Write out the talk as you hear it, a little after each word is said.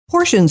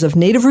Portions of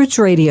Native Roots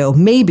Radio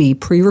may be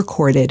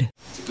pre-recorded.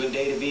 It's a good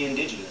day to be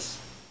indigenous.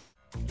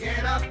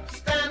 Get up,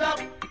 stand up.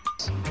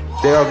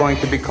 They are going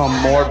to become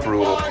more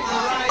brutal.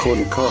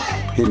 Couldn't cut.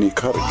 He didn't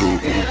cut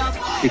again.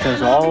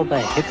 Because all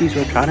the hippies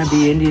were trying to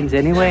be Indians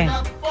anyway.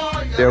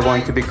 They're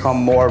going to become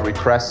more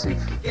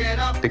repressive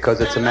because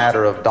it's a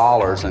matter of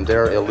dollars and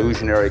their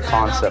illusionary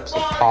concepts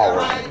of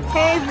power.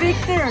 Hey,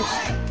 Victor.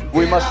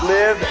 We must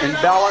live in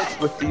balance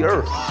with the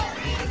earth.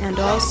 And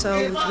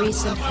also with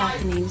recent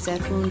happenings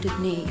at Wounded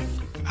Knee.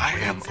 I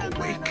am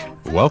awake.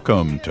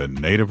 Welcome to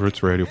Native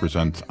Roots Radio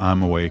presents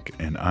I'm Awake,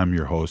 and I'm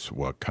your host,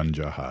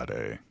 Wakanja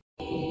Hade.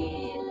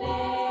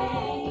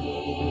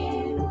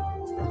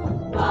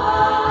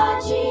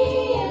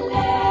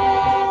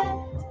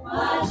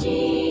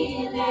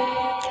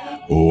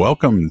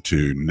 Welcome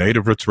to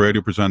Native Roots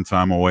Radio presents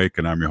I'm Awake,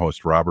 and I'm your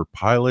host, Robert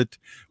Pilot.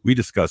 We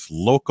discuss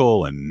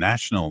local and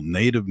national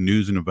Native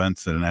news and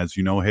events, and as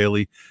you know,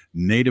 Haley,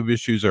 Native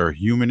issues are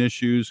human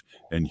issues,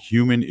 and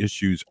human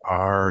issues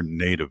are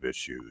Native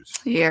issues.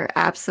 You're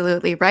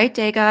absolutely right,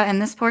 Dega,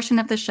 and this portion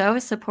of the show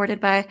is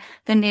supported by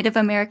the Native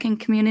American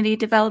Community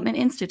Development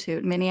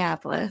Institute,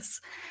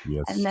 Minneapolis.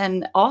 Yes. And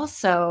then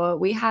also,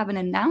 we have an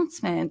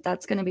announcement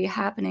that's going to be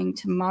happening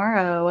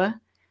tomorrow.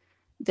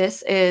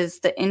 This is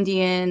the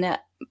Indian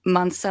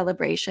Month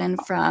celebration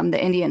from the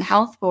Indian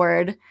Health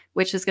Board,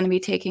 which is going to be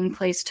taking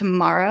place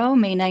tomorrow,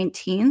 May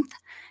 19th.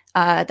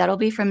 That'll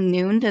be from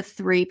noon to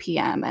 3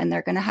 p.m. And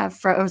they're going to have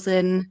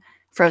frozen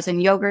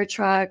yogurt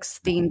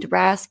trucks,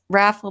 themed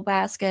raffle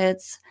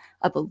baskets,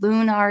 a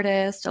balloon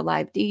artist, a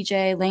live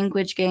DJ,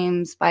 language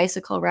games,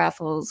 bicycle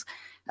raffles,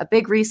 a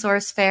big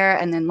resource fair,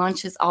 and then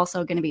lunch is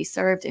also going to be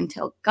served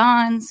until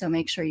gone. So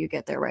make sure you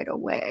get there right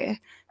away,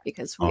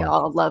 because we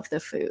all love the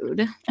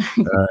food.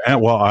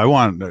 And well, I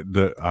want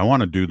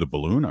to do the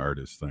balloon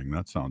artist thing.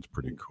 That sounds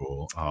pretty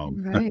cool.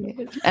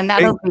 Right. And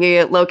that'll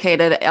be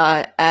located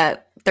at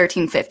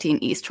 1315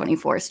 East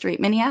 24th Street,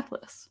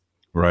 Minneapolis.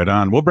 Right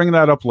on. We'll bring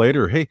that up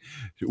later. Hey,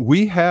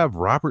 we have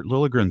Robert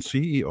Lilligren,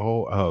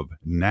 CEO of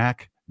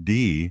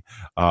NACD.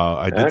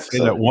 I did Excellent. say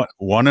that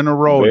one in a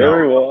row.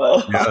 Very now.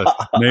 well.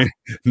 Yes.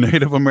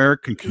 Native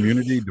American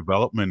Community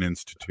Development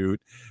Institute.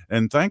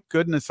 And thank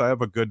goodness I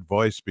have a good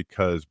voice,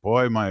 because,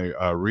 boy, my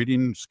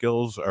reading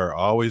skills are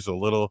always a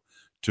little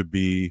to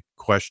be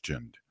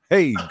questioned.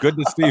 Hey, good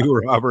to see you,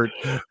 Robert.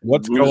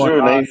 What's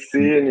going on? Nice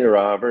seeing you,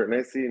 Robert.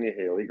 Nice seeing you,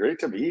 Haley. Great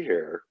to be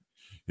here.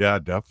 Yeah,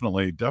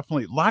 definitely.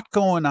 Lot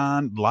going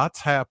on,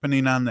 lots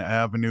happening on the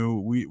avenue.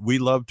 We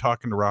love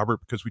talking to Robert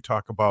because we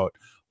talk about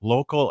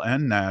local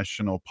and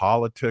national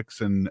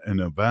politics and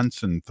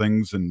events and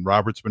things. And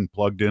Robert's been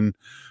plugged in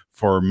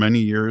for many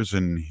years,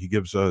 and he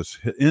gives us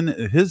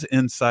his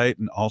insight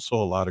and also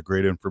a lot of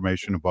great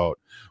information about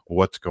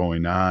what's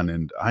going on.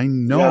 And I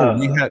know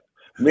we had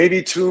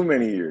maybe too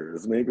many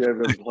years. Maybe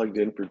I've been plugged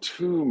in for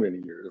too many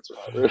years,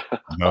 Robert.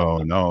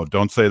 No,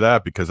 don't say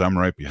that, because I'm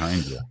right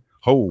behind you.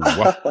 Oh,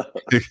 wow.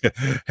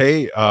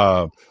 Hey,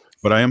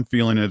 but I am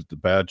feeling it at the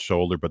bad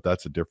shoulder, but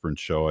that's a different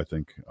show, I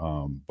think.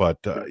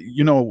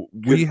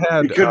 We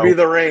had... It could be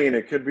the rain.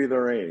 It could be the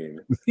rain.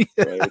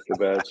 Right, the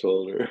bad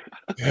shoulder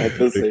at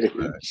this age.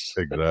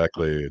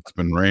 Exactly. It's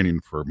been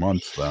raining for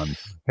months then.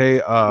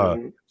 Hey,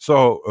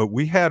 so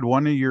we had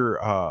one of your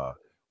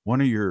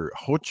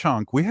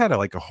Ho-Chunk. We had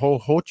a whole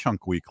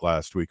Ho-Chunk week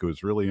last week. It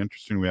was really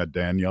interesting. We had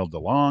Danielle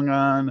DeLong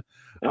on.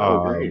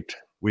 Oh, great.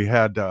 We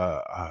had,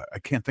 I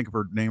can't think of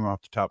her name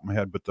off the top of my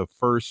head, but the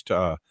first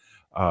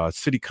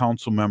city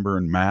council member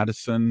in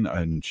Madison,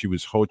 and she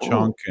was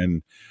Ho-Chunk,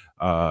 and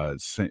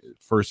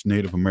first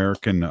Native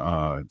American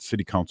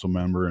city council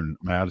member in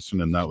Madison,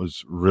 and that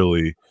was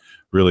really,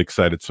 really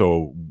excited.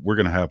 So we're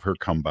going to have her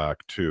come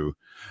back too.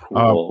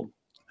 Cool.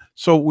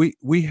 So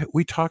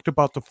we talked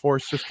about the Four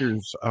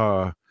Sisters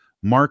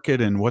market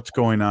and what's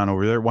going on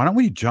over there. Why don't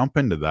we jump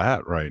into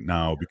that right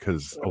now,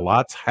 because a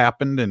lot's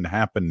happened and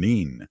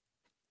happening.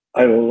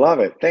 I love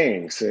it.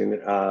 Thanks.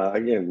 And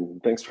again,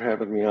 thanks for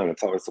having me on.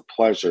 It's always a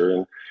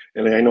pleasure.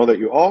 And I know that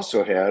you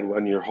also had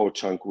on your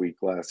Ho-Chunk week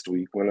last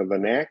week, one of the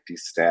NACD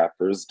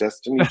staffers,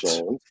 Destiny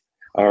Jones,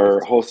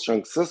 our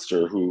Ho-Chunk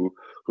sister, who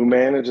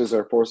manages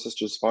our Four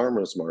Sisters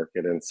Farmers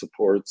Market and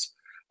supports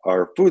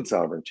our food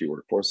sovereignty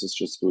work, Four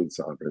Sisters Food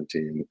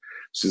Sovereignty. And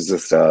she's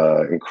just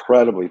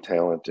incredibly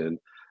talented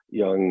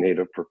young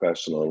Native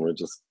professional. And we're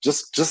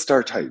just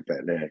our type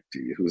at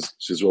NACD,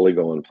 she's really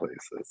going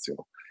places,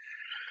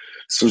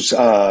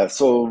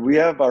 So we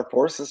have our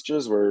Four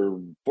Sisters, where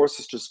Four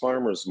Sisters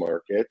Farmers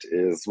Market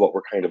is what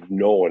we're kind of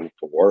known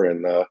for.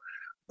 And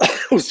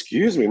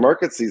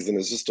market season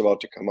is just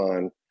about to come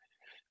on.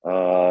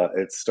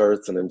 It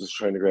starts, and I'm just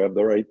trying to grab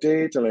the right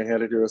date, and I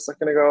had it here a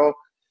second ago.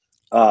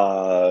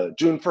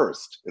 June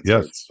 1st.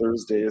 It's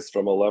Thursdays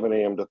from 11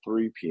 a.m. to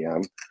 3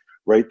 p.m.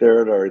 right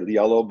there at the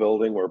yellow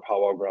building where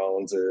Powwow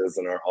Grounds is,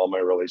 and our All My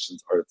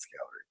Relations Arts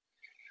Gallery.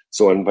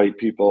 So I invite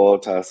people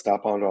to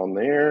stop on down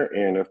there,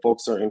 and if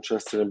folks are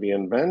interested in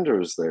being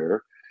vendors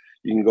there,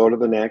 you can go to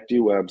the NACD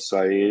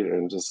website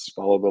and just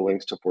follow the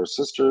links to Four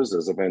Sisters.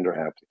 There's a vendor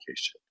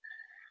application.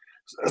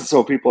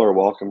 So people are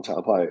welcome to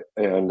apply.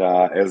 And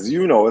as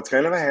you know, it's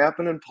kind of a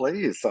happening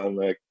place on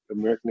the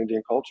American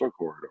Indian Cultural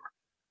Corridor.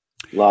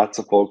 Lots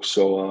of folks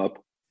show up.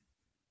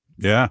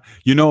 Yeah.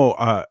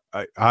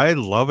 I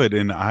love it.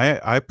 And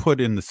I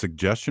put in the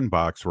suggestion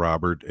box,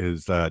 Robert,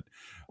 is that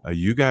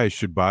you guys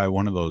should buy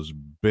one of those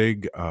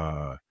big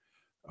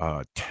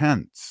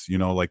tents,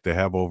 like they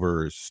have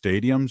over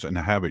stadiums, and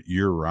have it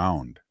year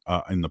round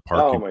in the Oh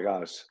parking. my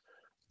gosh,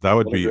 That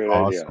would what a be great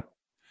awesome. idea.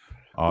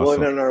 Well,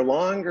 and Awesome. in our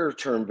longer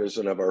term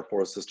vision of our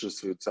Four Sisters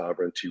food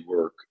sovereignty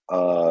work,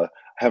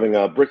 having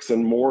a bricks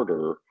and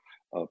mortar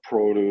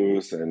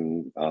produce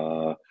and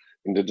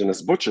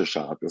indigenous butcher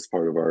shop as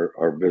part of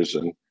our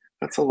vision.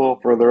 That's a little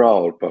further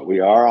out, but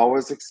we are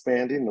always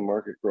expanding. The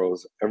market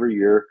grows every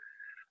year.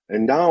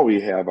 And now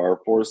we have our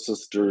Four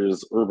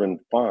Sisters Urban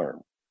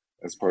Farm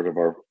as part of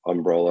our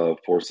umbrella of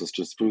Four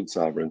Sisters food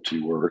sovereignty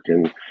work.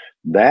 And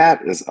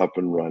that is up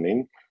and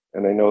running.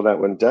 And I know that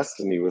when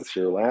Destiny was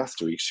here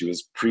last week, she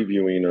was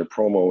previewing or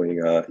promoting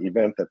an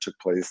event that took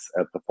place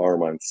at the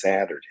farm on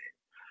Saturday,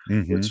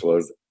 which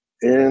was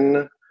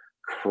incredible.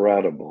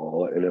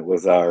 And it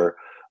was our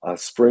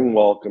spring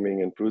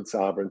welcoming and food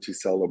sovereignty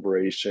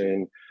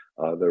celebration.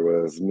 There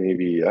was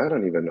maybe, I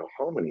don't even know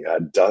how many, a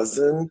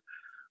dozen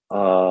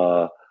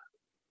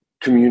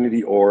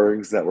community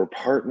orgs that were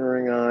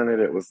partnering on it.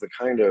 It was the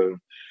kind of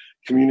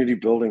community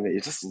building that you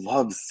just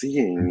love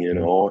seeing, and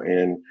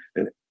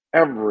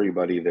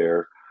everybody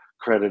there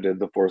credited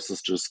the Four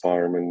Sisters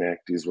Farm and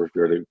NACD's work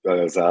there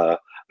as a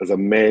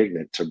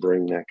magnet to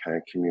bring that kind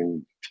of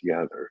community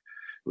together.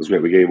 It was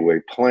great. We gave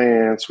away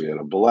plants, we had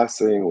a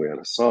blessing, we had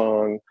a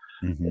song,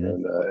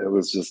 and it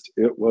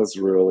was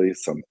really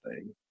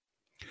something.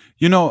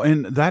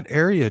 And that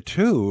area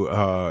too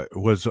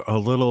was a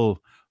little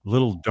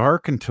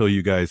dark until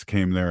you guys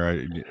came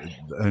there,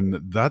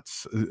 and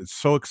that's it's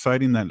so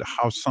exciting that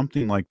how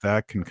something like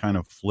that can kind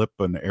of flip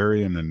an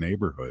area in a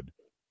neighborhood.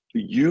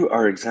 You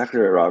are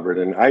exactly right, Robert.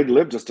 And I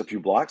lived just a few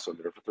blocks from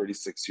there for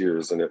 36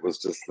 years, and it was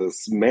just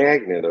this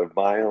magnet of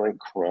violent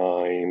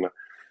crime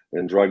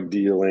and drug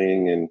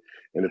dealing, and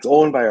it's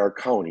owned by our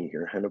county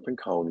here, Hennepin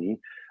County,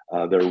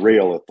 their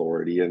rail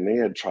authority, and they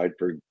had tried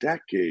for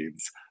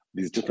decades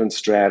these different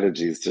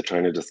strategies to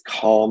try to just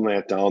calm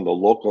that down. The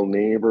local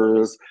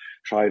neighbors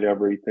tried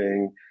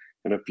everything.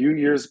 And a few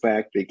years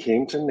back, they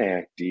came to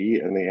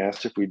NACD and they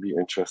asked if we'd be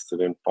interested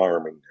in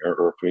farming there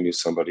or if we knew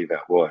somebody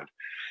that would.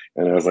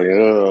 And I was like,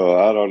 oh,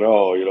 I don't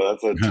know.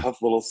 That's a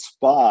tough little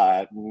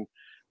spot. And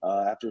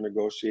after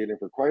negotiating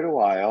for quite a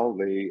while,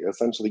 they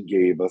essentially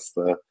gave us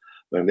they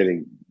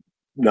didn't,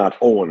 not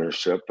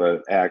ownership,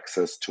 but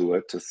access to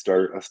it to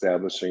start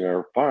establishing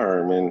our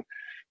farm. And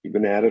we've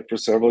been at it for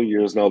several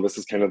years now. This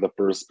is kind of the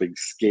first big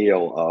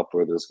scale up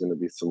where there's going to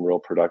be some real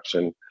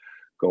production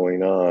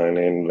going on,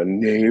 and the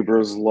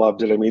neighbors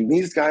loved it. I mean,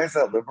 these guys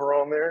that live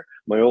around there,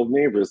 my old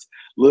neighbors,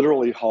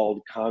 literally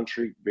hauled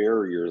concrete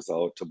barriers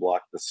out to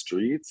block the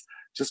streets,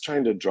 just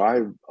trying to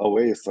drive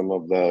away some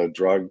of the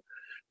drug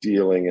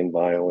dealing and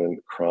violent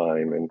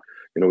crime. And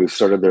we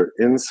started there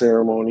in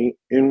ceremony,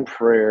 in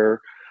prayer.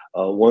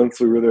 Once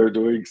we were there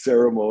doing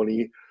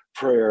ceremony,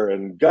 prayer,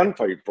 and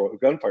gunfire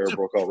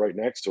broke out right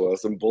next to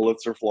us, and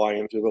bullets are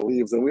flying through the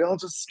leaves, and we all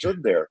just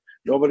stood there.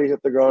 Nobody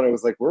hit the ground. It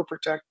was like, we're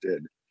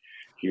protected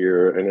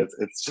here, and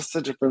it's just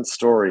a different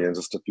story in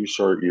just a few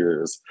short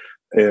years,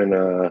 and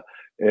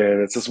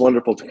it's just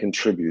wonderful to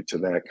contribute to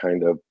that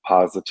kind of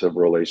positive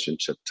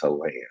relationship to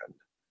land.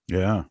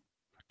 Yeah,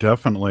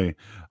 definitely.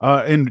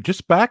 And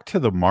just back to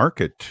the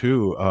market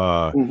too.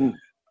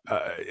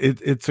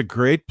 It's a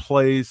great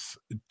place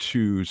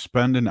to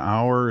spend an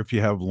hour if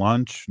you have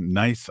lunch,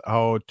 nice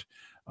out,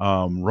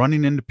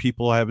 running into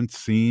people I haven't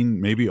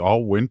seen maybe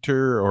all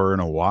winter or in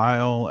a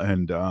while,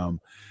 and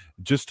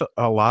just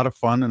a lot of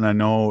fun. And I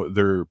know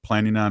they're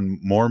planning on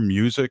more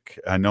music.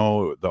 I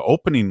know the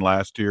opening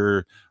last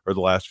year or the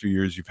last few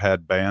years, you've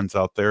had bands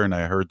out there, and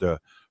I heard the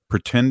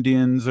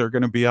Pretendians are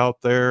going to be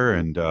out there,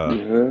 and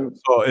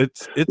so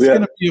it's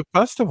going to be a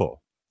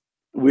festival.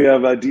 We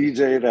have a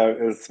DJ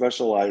that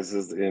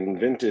specializes in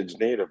vintage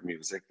native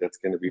music that's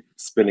going to be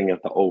spinning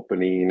at the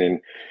opening,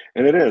 and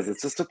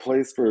it's just a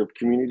place for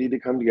community to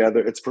come together.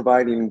 It's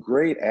providing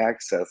great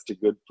access to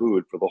good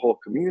food for the whole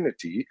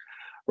community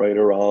right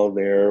around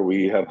there.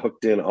 We have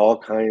hooked in all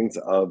kinds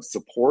of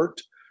support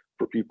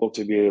for people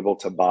to be able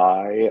to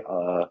buy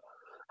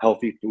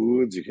healthy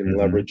foods. You can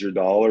leverage your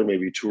dollar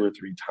maybe 2 or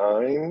 3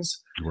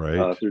 times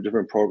through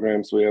different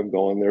programs we have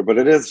going there. But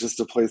it is just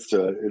a place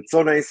it's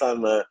so nice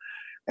on the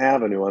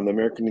avenue on the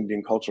American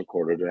Indian Cultural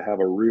Corridor to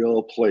have a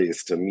real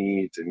place to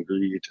meet and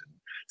greet and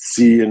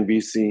see and be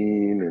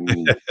seen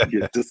and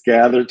just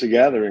gather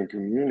together in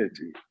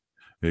community.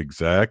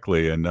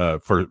 Exactly. And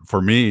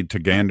for me to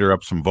gander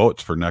up some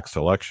votes for next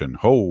election.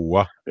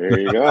 Ho! There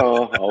you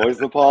go. Always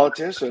the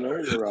politician,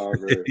 aren't you,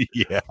 Robert?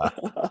 Yeah.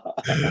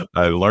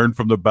 I learned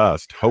from the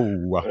best. Ho!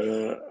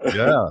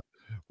 Yeah.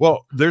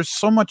 Well, there's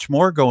so much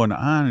more going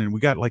on, and we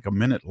got like a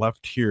minute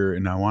left here,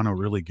 and I want to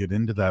really get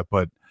into that.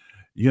 But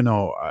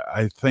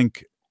I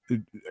think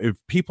if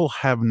people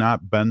have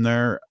not been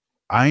there,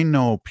 I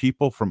know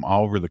people from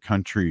all over the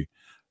country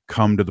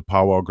come to the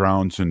powwow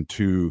grounds and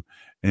to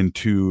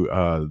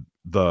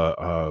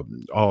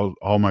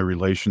all my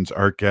relations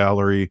art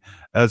gallery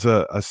as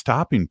a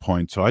stopping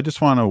point. So I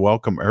just want to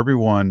welcome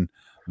everyone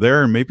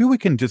there, and maybe we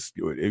can just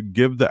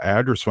give the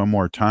address one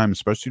more time,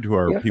 especially to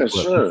our people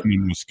that listen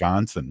in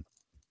Wisconsin.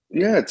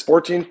 Yeah, it's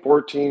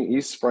 1414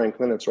 East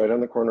Franklin. It's right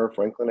on the corner of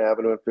Franklin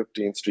Avenue and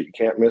 15th Street. You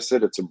can't miss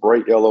it. It's a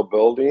bright yellow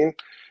building.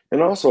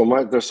 And also,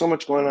 there's so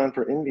much going on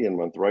for Indian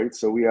Month, right?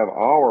 So we have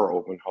our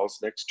open house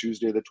next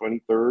Tuesday, the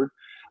 23rd,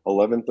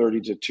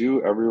 11:30 to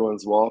 2.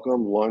 Everyone's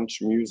welcome. Lunch,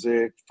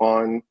 music,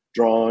 fun,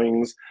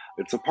 drawings.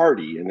 It's a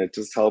party, and it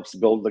just helps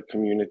build the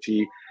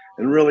community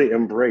and really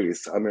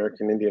embrace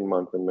American Indian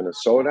Month in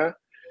Minnesota.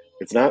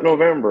 It's not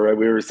November.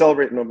 We were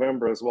celebrating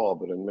November as well,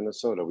 but in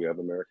Minnesota, we have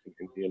American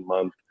Indian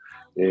Month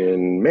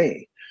in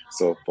May.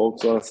 So if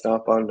folks want to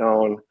stop on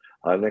down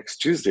next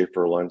Tuesday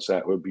for lunch,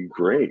 that would be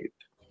great.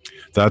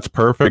 That's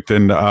perfect.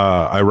 And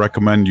I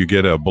recommend you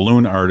get a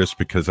balloon artist,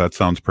 because that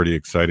sounds pretty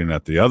exciting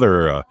at the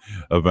other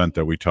event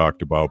that we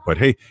talked about. But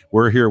hey,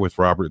 we're here with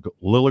Robert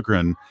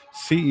Lilligren,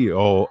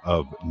 CEO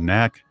of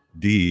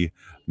NACD,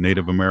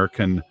 Native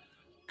American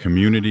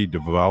Community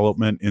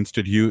Development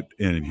Institute,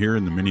 and here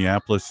in the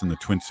Minneapolis and the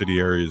Twin City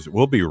areas.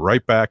 We'll be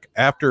right back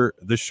after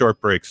this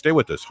short break. Stay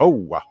with us. Ho!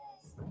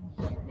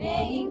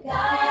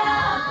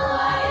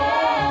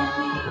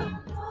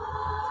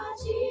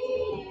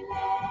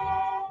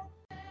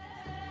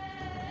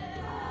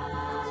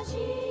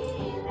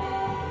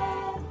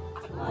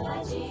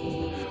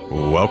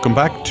 Welcome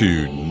back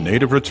to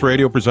Native Roots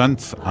Radio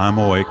Presents I'm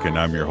Awake, and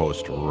I'm your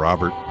host,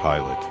 Robert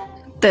Pilot.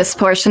 This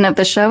portion of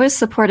the show is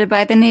supported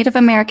by the Native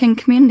American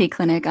Community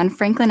Clinic on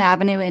Franklin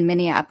Avenue in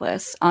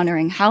Minneapolis,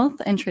 honoring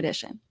health and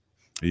tradition.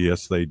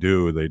 Yes, they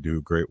do. They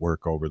do great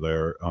work over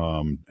there.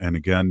 And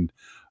again,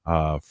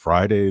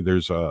 Friday,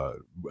 there's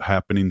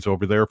happenings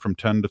over there from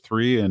 10 to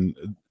 3, and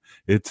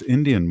it's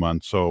Indian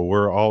Month, so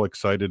we're all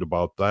excited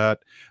about that.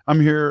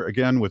 I'm here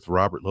again with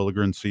Robert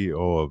Lilligren,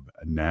 CEO of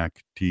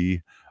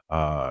NACD,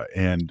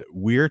 and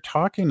we're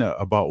talking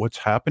about what's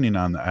happening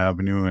on the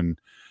Avenue and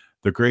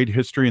the great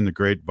history and the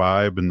great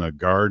vibe and the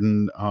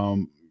garden.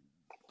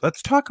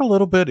 Let's talk a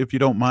little bit, if you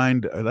don't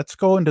mind. Let's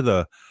go into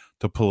the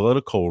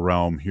political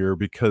realm here,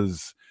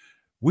 because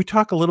we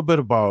talk a little bit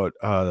about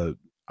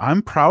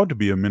I'm proud to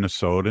be a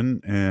Minnesotan,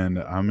 and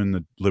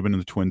I'm living in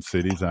the Twin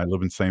Cities, and I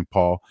live in St.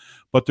 Paul.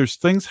 But there's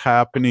things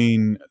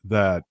happening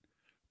that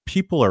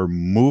people are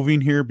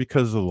moving here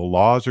because of the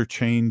laws are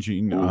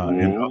changing in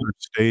other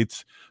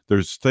states.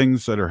 There's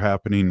things that are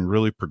happening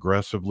really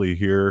progressively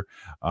here.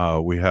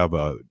 We have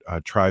a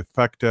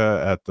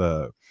trifecta at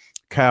the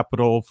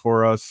Capitol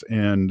for us,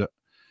 and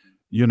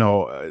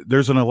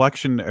there's an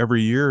election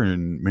every year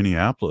in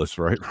Minneapolis,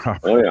 right,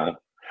 Robert? Oh yeah.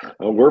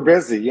 We're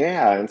busy,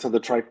 yeah. And so the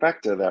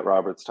trifecta that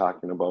Robert's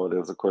talking about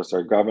is, of course,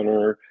 our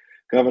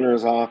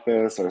governor's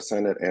office, our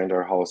Senate, and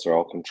our House are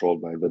all controlled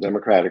by the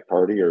Democratic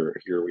Party, or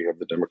here we have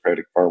the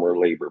Democratic Farmer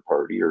Labor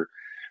Party, or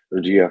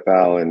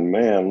GFL. And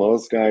man,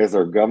 those guys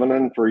are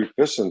governing for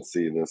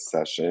efficiency this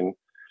session.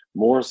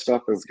 More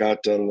stuff has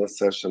got done this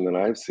session than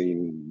I've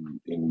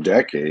seen in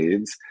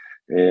decades.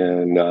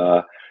 And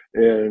I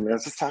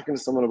was just talking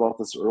to someone about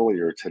this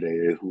earlier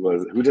today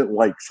who didn't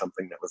like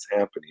something that was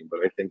happening.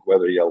 But I think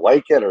whether you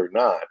like it or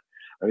not,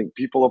 I think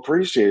people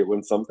appreciate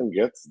when something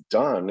gets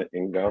done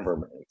in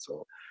government.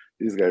 So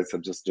these guys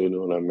have just done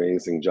an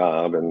amazing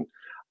job, and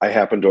I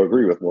happen to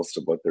agree with most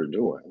of what they're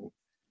doing.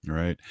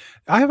 Right.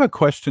 I have a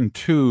question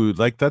too.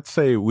 Like, let's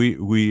say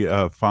we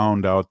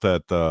found out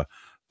that the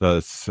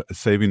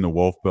Saving the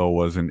Wolf bill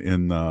wasn't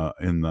in the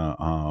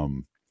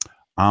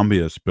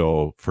omnibus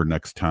bill for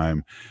next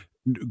time.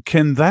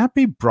 Can that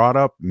be brought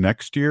up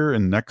next year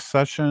in next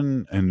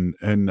session?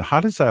 And how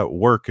does that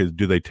work?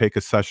 Do they take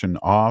a session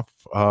off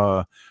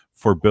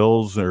for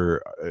bills,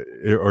 or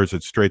is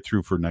it straight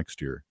through for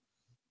next year?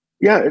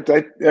 Yeah,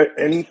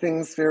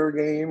 anything's fair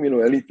game.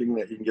 Anything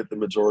that you can get the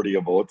majority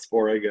of votes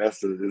for, I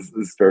guess,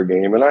 is fair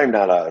game. And I'm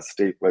not a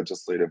state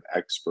legislative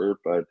expert,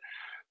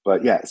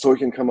 but yeah, so it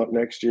can come up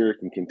next year. It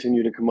can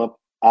continue to come up.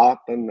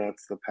 Often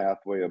that's the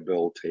pathway a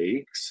bill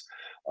takes.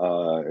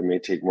 It may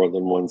take more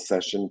than one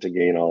session to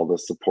gain all the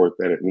support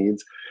that it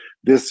needs.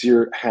 This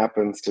year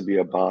happens to be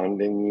a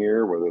bonding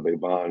year, whether they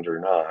bond or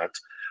not.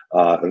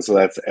 And so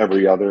that's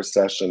every other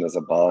session is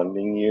a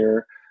bonding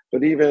year.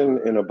 But even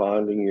in a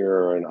bonding year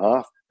or an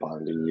off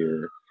bonding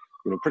year,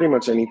 pretty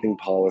much anything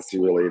policy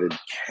related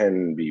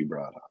can be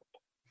brought up.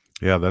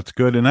 Yeah, that's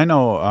good. And I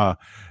know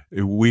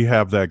we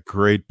have that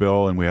great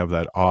bill, and we have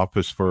that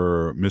office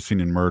for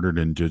missing and murdered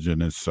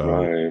Indigenous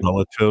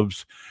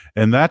relatives.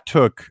 And that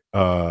took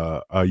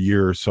a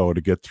year or so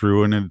to get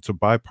through, and it's a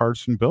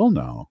bipartisan bill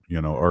now,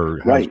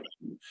 right.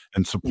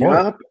 And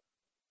support. Yep.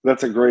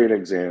 That's a great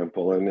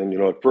example. And then,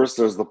 at first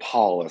there's the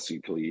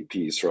policy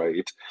piece,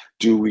 right?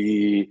 Do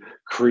we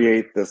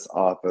create this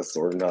office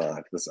or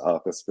not? This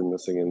office for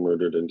missing and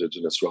murdered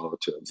Indigenous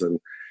relatives.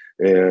 And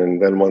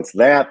then once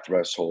that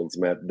threshold's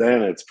met,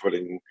 then it's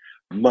putting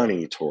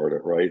money toward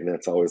it, right? And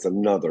that's always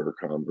another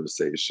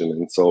conversation.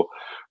 And so,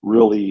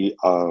 really,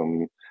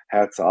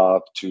 hats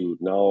off to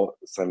now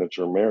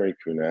Senator Mary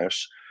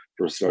Kunesh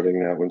for starting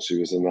that when she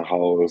was in the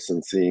House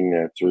and seeing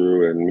that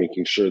through and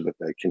making sure that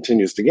that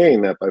continues to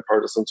gain that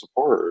bipartisan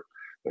support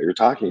that you're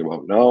talking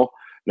about.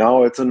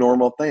 Now it's a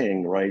normal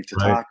thing, right, to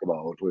Right. talk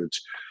about,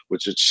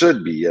 which it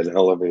should be an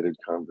elevated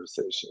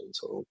conversation.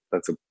 So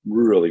that's a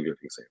really good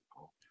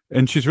example.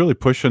 And she's really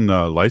pushing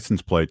the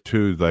license plate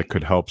too that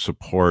could help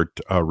support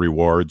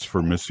rewards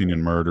for missing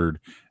and murdered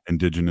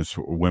Indigenous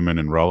women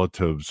and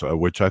relatives,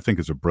 which I think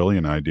is a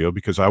brilliant idea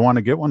because I want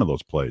to get one of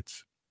those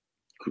plates.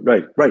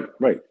 Right.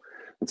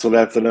 And so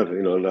that's another,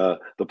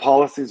 the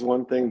policy's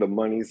one thing, the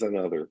money's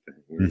another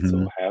thing. And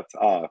so hats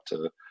off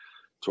to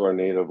our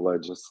Native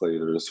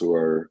legislators who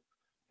are,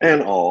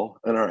 and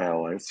our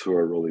allies who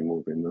are really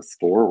moving this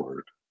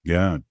forward.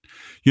 Yeah.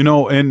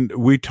 And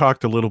we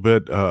talked a little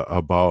bit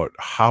about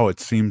how it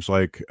seems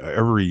like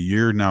every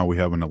year now we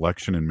have an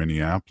election in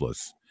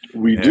Minneapolis.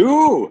 We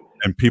do.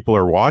 And people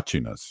are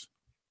watching us.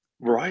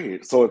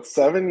 Right. So it's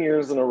 7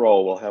 years in a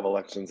row. We'll have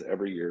elections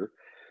every year.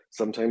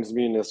 Sometimes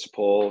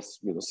municipal,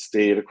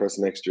 state. Of course,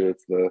 next year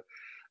it's the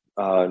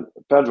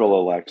federal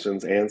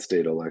elections and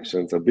state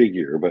elections, a big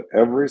year. But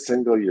every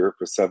single year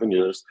for 7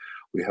 years,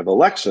 we have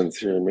elections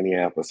here in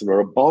Minneapolis. And we're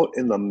about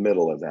in the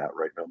middle of that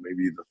right now,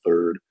 maybe the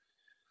third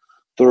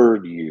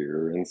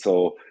year. And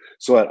so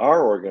at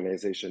our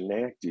organization,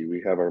 NACD,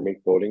 we have our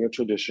Make Voting a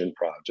Tradition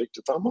project.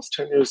 It's almost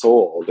 10 years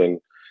old, and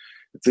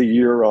it's a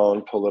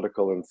year-round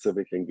political and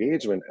civic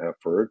engagement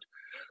effort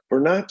for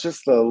not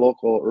just the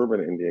local urban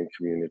Indian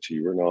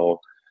community. We're now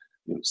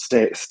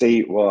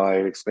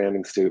statewide,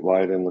 expanding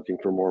statewide and looking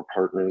for more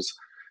partners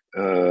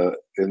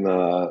in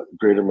the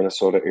greater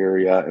Minnesota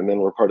area. And then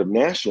we're part of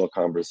national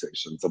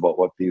conversations about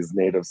what these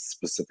Native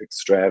specific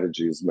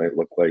strategies might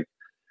look like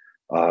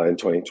in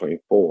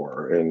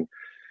 2024. And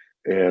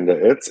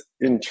it's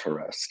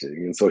interesting.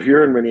 And so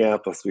here in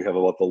Minneapolis, we have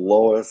about the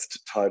lowest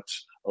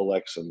touch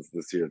elections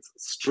this year. It's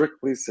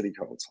strictly city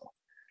council,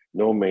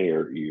 no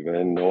mayor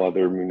even, no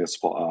other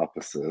municipal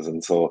offices.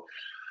 And so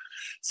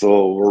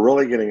we're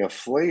really getting a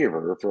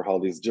flavor for how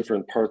these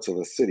different parts of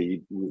the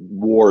city,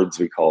 wards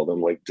we call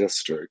them, like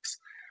districts,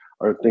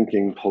 are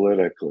thinking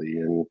politically.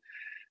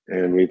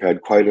 And we've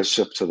had quite a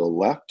shift to the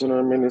left in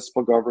our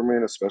municipal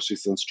government, especially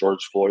since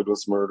George Floyd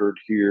was murdered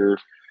here.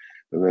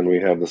 And then we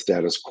have the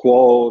status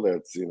quo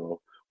that's,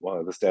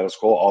 the status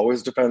quo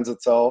always defends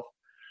itself.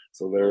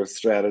 So they're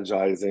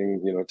strategizing,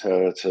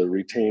 to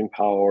retain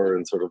power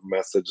and sort of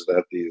message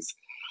that these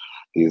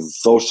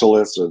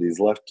socialists or these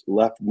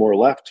more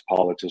left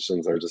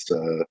politicians are just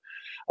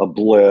a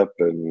blip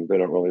and they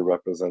don't really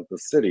represent the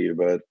city.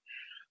 But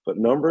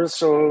numbers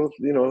show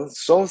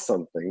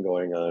something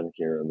going on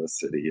here in the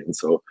city. And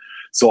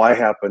so I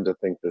happen to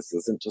think this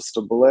isn't just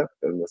a blip,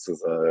 and this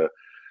is a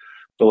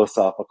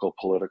philosophical,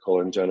 political,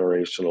 and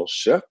generational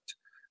shift.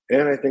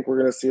 And I think we're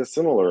going to see a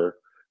similar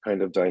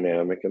kind of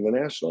dynamic in the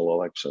national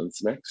elections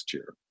next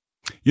year.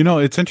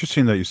 It's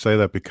interesting that you say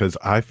that because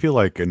I feel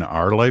like in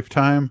our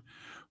lifetime,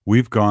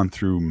 we've gone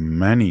through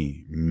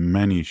many,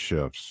 many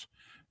shifts.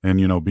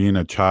 And, being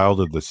a child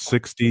of the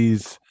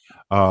 60s,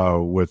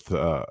 with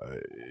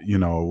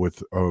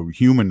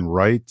human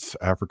rights,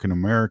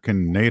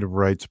 African-American, Native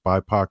rights,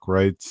 BIPOC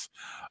rights,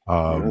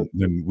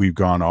 then we've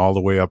gone all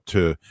the way up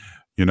to,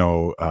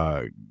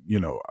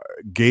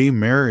 gay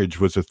marriage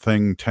was a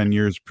thing 10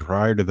 years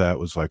prior to that.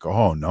 Was like,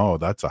 oh no,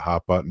 that's a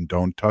hot button.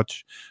 Don't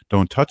touch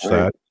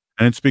that.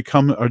 And it's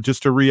become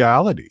just a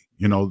reality.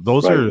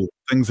 Those are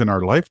things in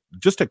our life,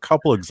 just a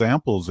couple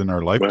examples in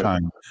our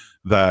lifetime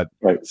that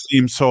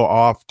seem so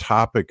off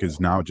topic is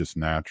now just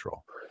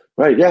natural.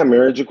 Right. Yeah.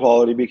 Marriage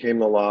equality became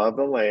the law of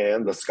the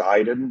land. The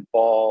sky didn't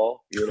fall,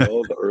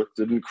 the earth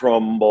didn't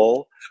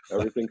crumble.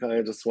 Everything kind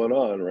of just went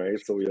on. Right.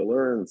 So we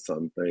learned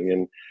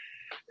something.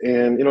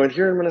 And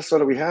here in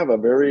Minnesota, we have a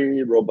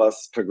very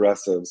robust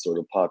progressive sort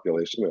of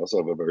population. We also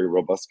have a very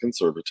robust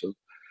conservative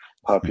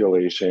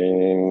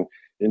population.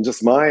 In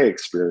just my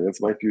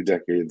experience, my few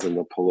decades in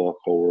the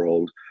political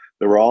world,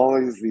 there were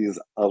always these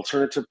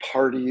alternative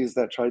parties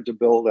that tried to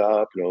build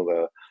up,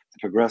 the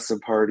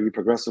Progressive Party,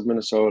 Progressive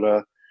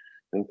Minnesota,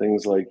 and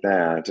things like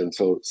that. And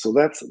so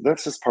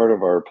that's just part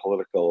of our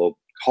political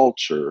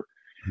culture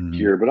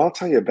here. But I'll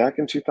tell you, back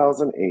in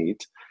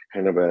 2008,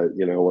 kind of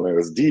when I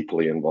was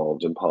deeply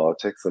involved in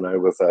politics, and I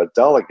was a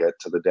delegate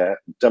to the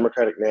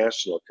Democratic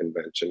National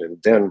Convention in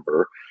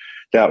Denver.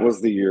 That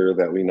was the year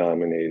that we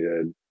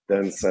nominated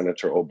then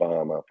Senator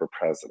Obama for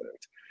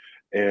president.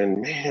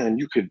 And man,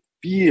 you could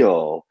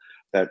feel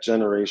that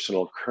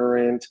generational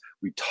current.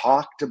 We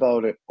talked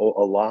about it a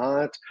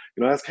lot.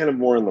 I was kind of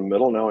more in the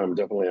middle. Now I'm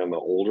definitely on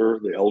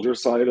the elder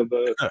side of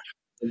the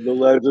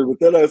ledger. But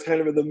then I was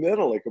kind of in the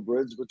middle, like a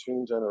bridge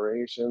between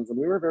generations. And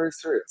we were very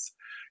serious.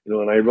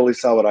 And I really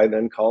saw what I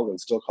then called and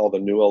still call the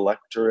new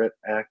electorate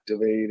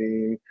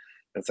activating.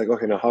 And it's like,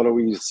 okay, now how do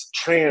we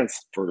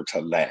transfer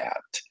to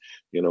that?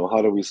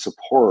 How do we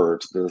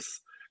support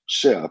this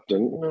shift?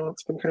 And,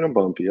 it's been kind of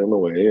bumpy on the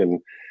way, and,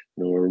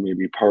 we're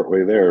maybe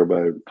partway there,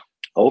 but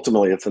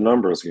ultimately it's a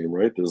numbers game,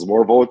 right? There's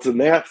more votes in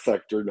that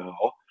sector now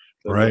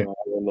than Right. there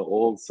are in the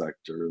old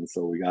sector, and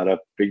so we got to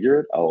figure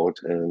it out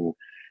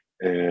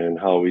and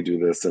how we do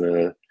this in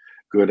a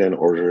good and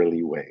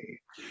orderly way.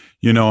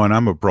 You know, and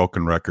I'm a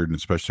broken record, and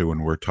especially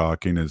when we're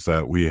talking, is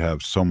that we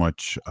have so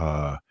much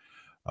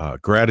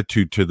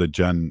gratitude to the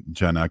Gen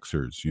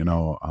Xers, you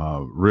know,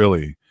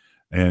 really.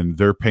 And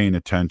they're paying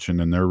attention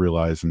and they're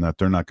realizing that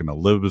they're not going to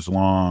live as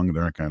long.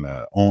 They're not going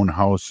to own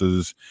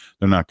houses.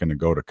 They're not going to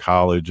go to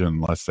college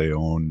unless they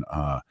own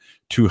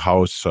 2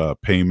 house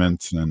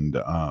payments. And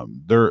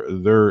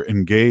they're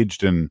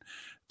engaged. And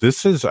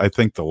this is, I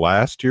think, the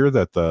last year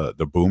that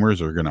the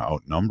boomers are going to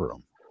outnumber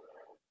them.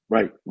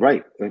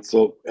 Right. And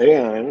so,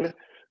 and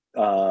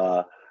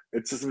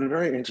it's just been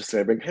very interesting.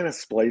 I've been kind of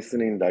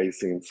splicing and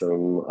dicing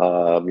some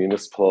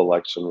municipal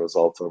election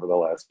results over the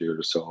last year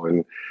or so.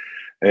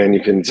 And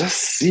you can just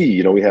see,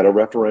 you know, we had a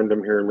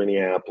referendum here in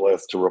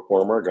Minneapolis to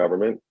reform our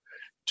government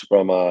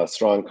from a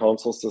strong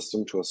council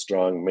system to a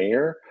strong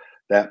mayor.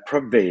 That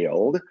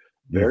prevailed.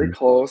 Very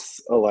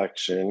close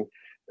election,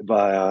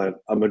 but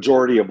a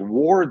majority of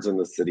wards in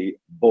the city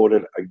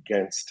voted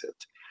against it.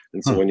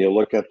 And so when you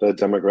look at the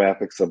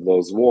demographics of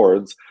those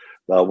wards,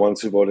 the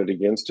ones who voted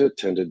against it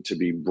tended to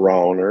be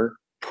browner,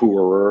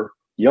 poorer,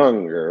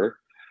 younger.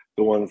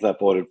 The ones that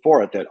voted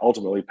for it, that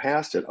ultimately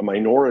passed it, a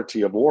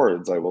minority of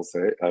wards, I will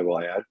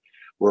add,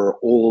 were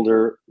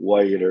older,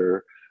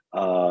 whiter,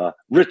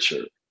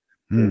 richer.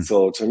 And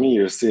so to me,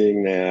 you're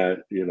seeing that,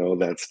 you know,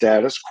 that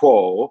status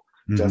quo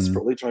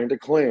desperately trying to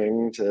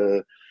cling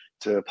to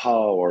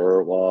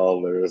power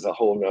while there's a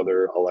whole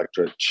nother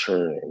electorate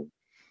churning.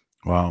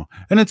 Wow.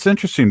 And it's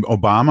interesting.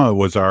 Obama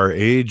was our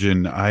age,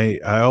 and I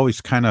always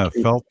kind of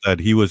felt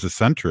that he was a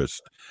centrist,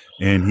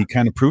 and he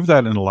kind of proved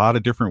that in a lot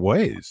of different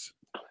ways.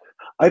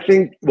 I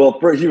think, well,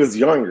 he was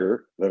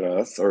younger than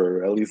us,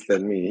 or at least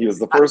than me. He was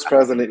the first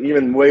president,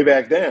 even way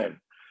back then,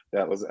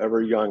 that was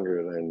ever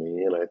younger than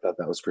me, and I thought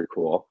that was pretty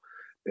cool.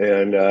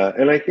 And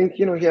I think,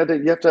 you know,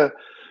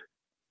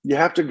 you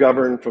have to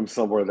govern from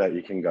somewhere that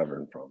you can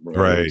govern from,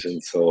 right?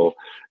 And so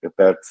if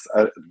that's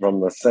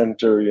from the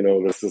center, you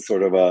know, this is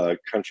sort of a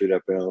country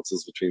that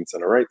balances between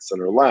center right,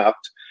 center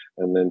left,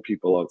 and then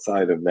people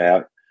outside of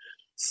that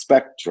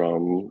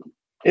spectrum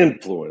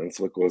influence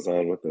what goes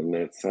on within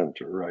that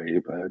center,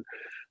 right? But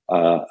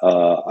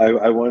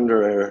I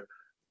wonder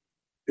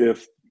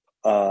if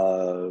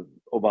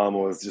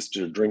Obama was just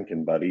your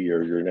drinking buddy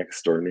or your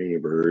next door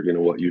neighbor, you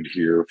know, what you'd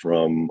hear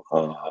from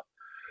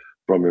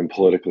him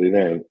politically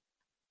then,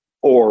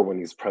 or when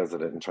he's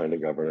president and trying to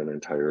govern an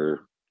entire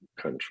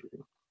country.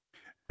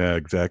 Yeah,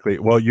 exactly.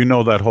 Well, you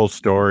know that whole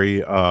story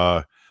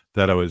that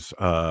I was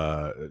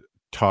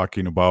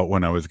talking about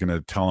when I was going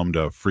to tell him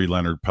to free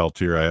Leonard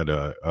Peltier. I had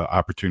a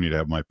opportunity to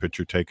have my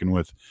picture taken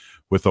with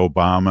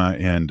Obama,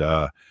 and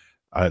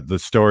the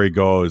story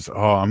goes,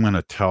 "Oh, I'm going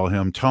to tell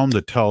him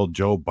to tell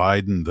Joe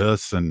Biden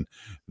this and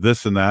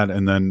that,"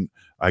 and then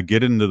I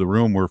get into the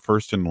room. We're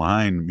first in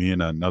line, me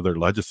and another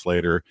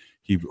legislator.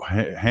 He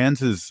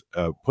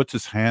puts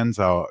his hands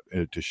out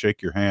to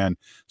shake your hand,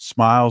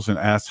 smiles, and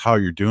asks how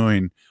you're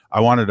doing. I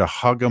wanted to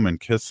hug him and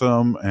kiss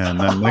him, and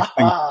then next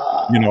thing,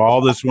 you know,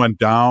 all this went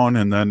down,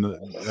 and then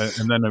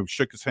I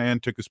shook his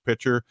hand, took his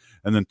picture,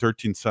 and then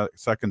 13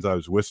 seconds I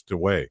was whisked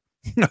away.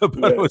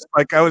 But it was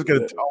like I was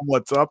going to tell him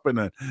what's up, and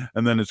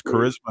then his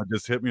charisma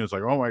just hit me. It was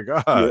like, oh my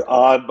God, you're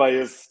awed by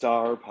his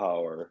star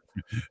power.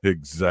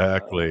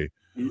 Exactly.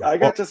 I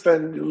got to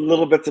spend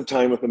little bits of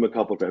time with him a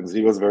couple times.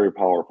 He was a very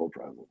powerful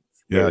presence.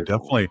 Yeah,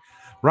 definitely.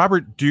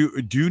 Robert, do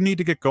you need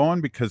to get going,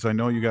 because I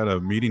know you got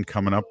a meeting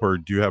coming up, or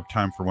do you have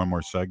time for one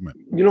more segment?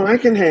 You know, I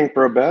can hang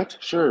for a bit.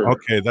 Sure.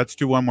 Okay, let's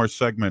do one more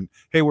segment.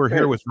 Hey, we're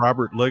here with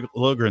Robert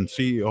Lilligren,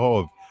 CEO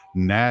of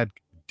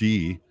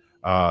NADD,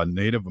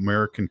 Native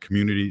American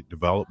Community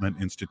Development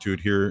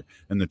Institute here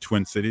in the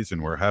Twin Cities,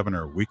 and we're having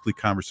our weekly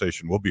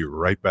conversation. We'll be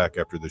right back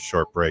after this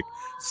short break.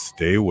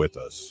 Stay with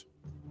us.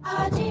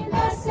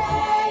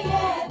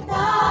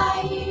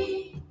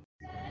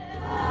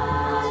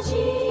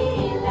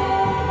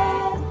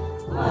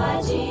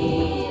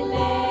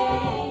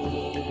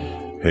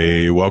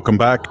 Hey, welcome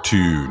back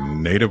to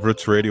Native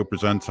Roots Radio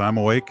Presents I'm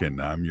Awake, and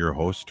I'm your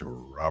host,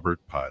 Robert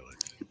Pilot.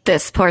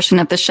 This portion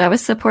of the show is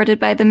supported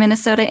by the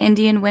Minnesota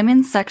Indian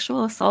Women's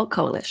Sexual Assault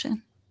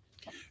Coalition.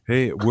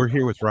 Hey, we're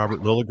here with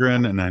Robert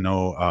Lilligren, and I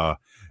know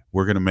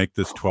we're going to make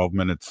this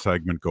 12-minute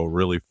segment go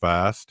really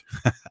fast.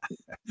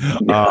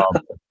 But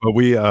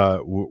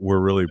we're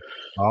really,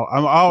 I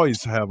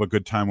always have a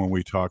good time when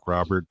we talk,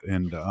 Robert,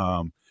 and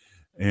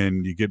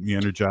you get me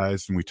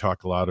energized, and we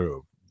talk a lot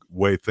of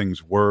way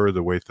things were,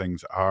 the way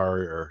things are,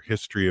 our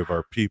history of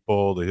our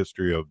people, the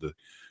history of the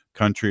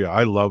country.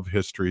 I love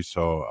history,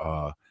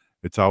 so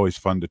it's always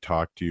fun to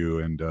talk to you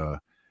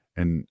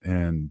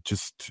and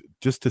just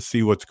to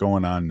see what's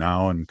going on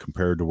now and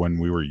compared to when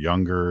we were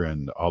younger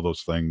and all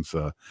those things.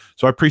 So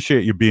I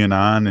appreciate you being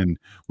on, and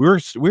we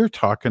were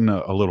talking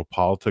a little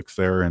politics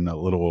there and a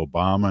little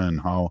Obama and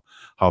how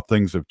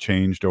things have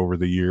changed over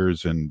the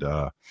years, and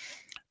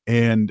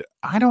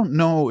I don't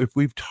know if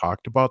we've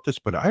talked about this,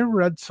 but I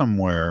read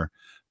somewhere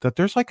that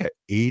there's like a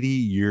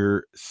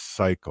 80-year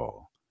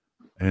cycle.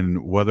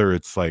 And whether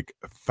it's like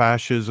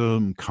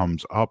fascism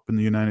comes up in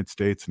the United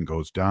States and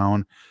goes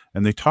down,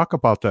 and they talk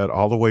about that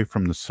all the way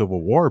from the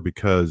Civil War,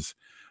 because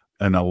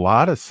in a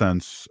lot of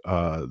sense,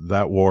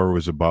 that war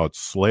was about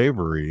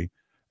slavery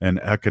and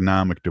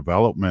economic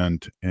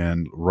development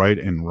and right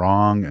and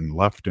wrong and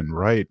left and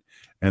right.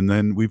 And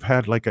then we've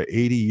had like a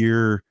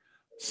 80-year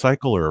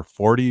cycle or a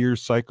 40-year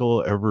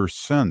cycle ever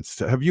since.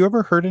 Have you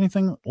ever heard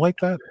anything like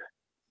that?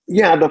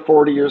 Yeah, the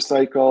 40-year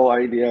cycle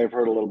idea, I've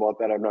heard a little about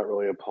that. I'm not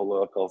really a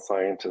political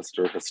scientist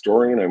or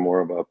historian. I'm more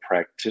of a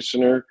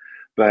practitioner,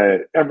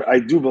 but I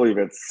do believe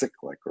it's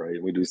cyclic,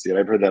 right? We do see it.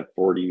 I've heard that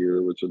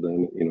 40-year, which would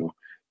then,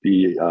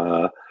 be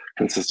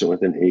consistent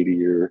with an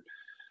 80-year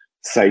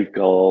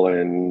cycle.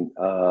 And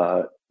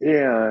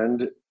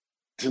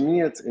to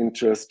me, it's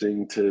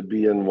interesting to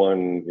be in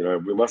one,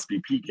 we must be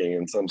peaking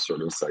in some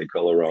sort of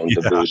cycle around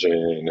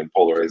division and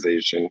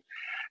polarization.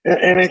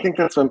 And I think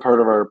that's been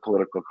part of our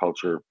political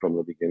culture from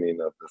the beginning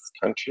of this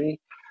country,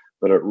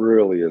 but it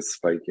really is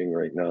spiking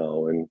right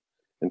now. And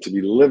to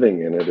be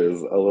living in it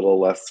is a little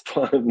less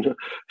fun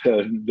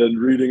than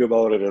reading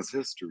about it as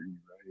history,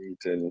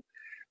 right?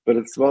 But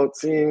it's about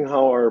seeing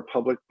how our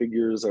public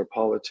figures, our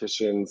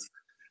politicians,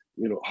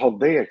 how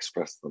they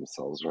express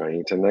themselves,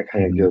 right? And that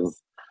kind of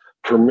gives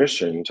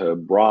permission to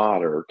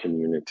broader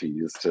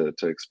communities to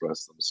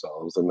express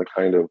themselves, and the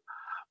kind of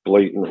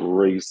blatant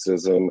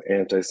racism,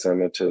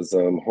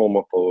 anti-Semitism,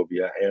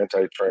 homophobia,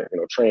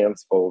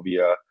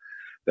 transphobia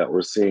that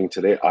we're seeing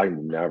today, I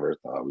never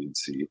thought we'd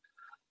see.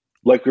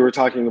 Like we were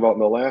talking about in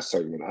the last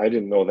segment, I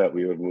didn't know that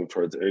we would move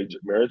towards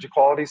marriage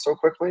equality so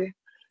quickly.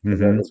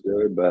 That was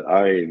good, but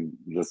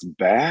this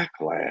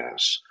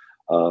backlash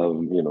of,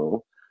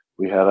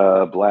 we had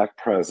a Black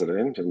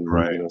president, and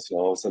so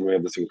all of a sudden we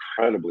have this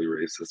incredibly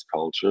racist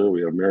culture.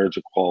 We have marriage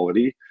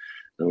equality,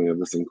 and we have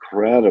this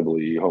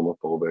incredibly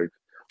homophobic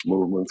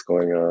movements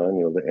going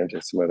on, the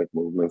anti-Semitic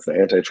movements, the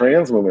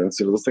anti-trans movements,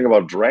 this thing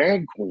about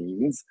drag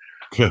queens.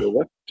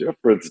 What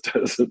difference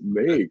does it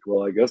make?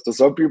 Well, I guess to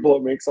some people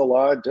it makes a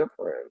lot of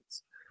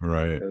difference.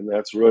 Right. And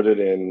that's rooted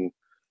in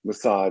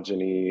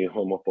misogyny,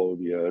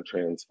 homophobia,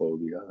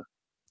 transphobia.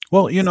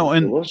 Well, and a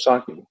little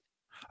shocking.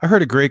 I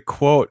heard a great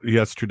quote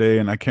yesterday,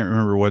 and I can't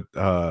remember what,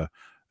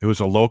 it was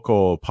a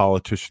local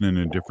politician in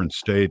a different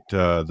state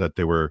that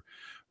they were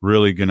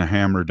really going to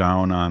hammer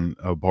down on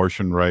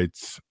abortion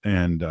rights.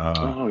 And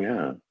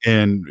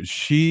and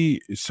she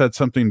said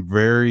something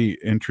very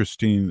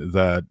interesting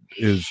that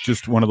is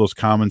just one of those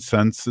common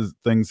sense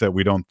things that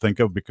we don't think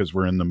of because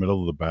we're in the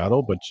middle of the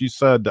battle. But she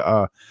said,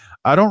 I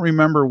don't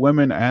remember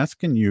women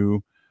asking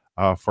you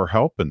for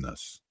help in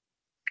this.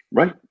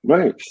 Right.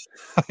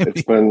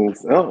 It's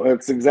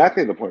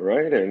exactly the point,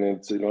 right? And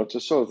it's, it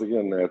just shows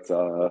again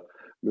that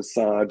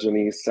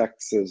misogyny,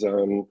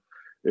 sexism,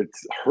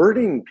 it's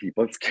hurting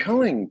people, it's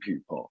killing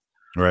people,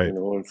 right?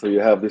 And so you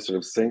have this sort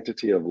of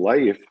sanctity of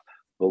life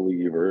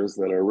believers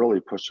that are really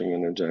pushing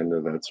an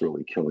agenda that's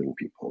really killing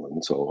people.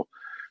 And so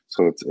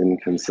it's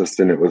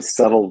inconsistent. It was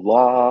settled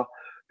law,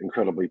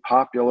 incredibly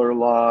popular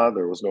law.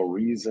 There was no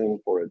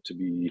reason for it to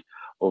be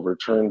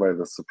overturned by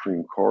the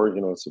Supreme Court,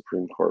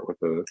 Supreme Court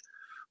with a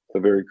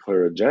very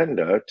clear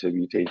agenda to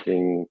be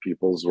taking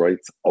people's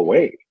rights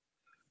away.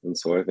 And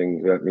so I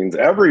think that means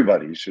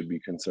everybody should be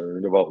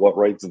concerned about what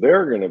rights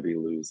they're going to be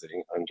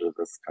losing under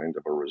this kind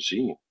of a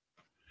regime.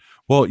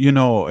 Well,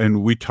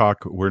 and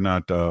we're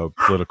not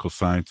political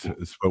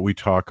scientists, but we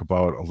talk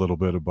about a little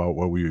bit about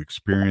what we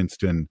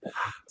experienced in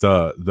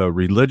the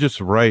religious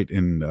right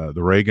in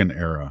the Reagan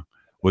era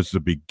was the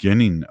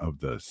beginning of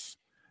this.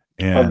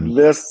 And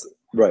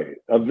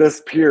of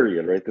this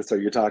period, right? So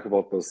you talk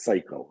about those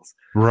cycles.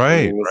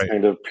 Right. This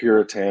kind of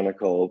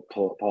puritanical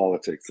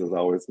politics has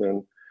always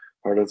been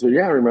part of it. So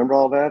remember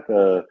all that?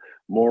 The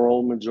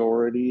moral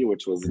majority,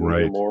 which was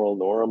the moral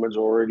Nora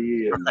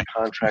majority, and the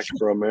Contract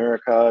for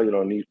America,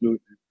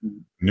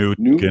 Newt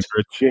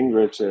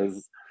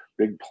Gingrich's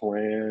big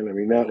plan. I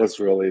mean, that was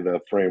really the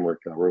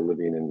framework that we're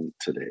living in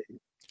today.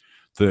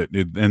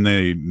 And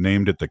they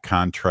named it the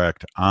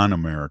Contract on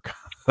America.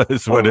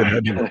 Is what it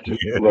ended up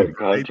being. Right,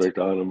 Contract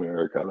on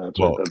America. That's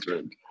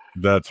right.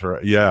 That's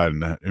right. Yeah,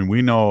 and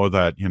we know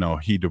that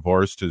he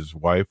divorced his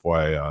wife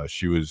while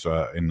she was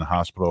in the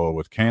hospital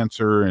with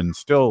cancer, and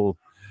still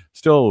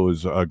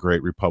was a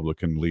great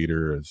Republican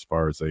leader as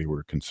far as they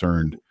were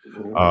concerned.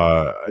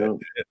 And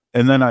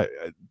then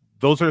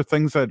those are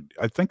things that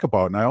I think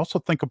about, and I also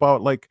think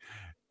about like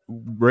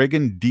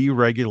Reagan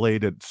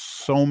deregulated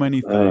so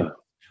many things.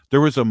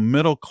 There was a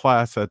middle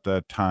class at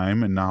that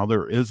time, and now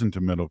there isn't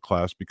a middle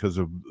class because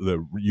of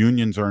the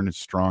unions aren't as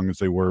strong as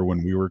they were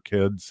when we were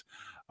kids.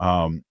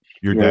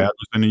 Your dad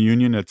was in a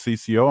union at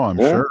CCO, I'm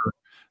sure.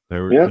 They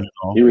were,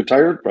 he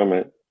retired from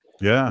it.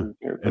 Yeah,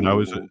 and I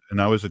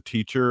was a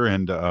teacher,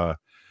 and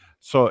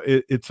so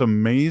it's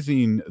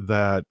amazing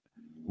that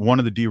one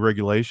of the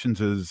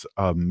deregulations is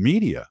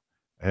media.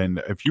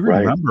 And if you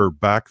remember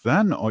back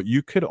then,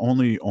 you could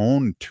only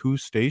own 2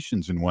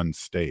 stations in one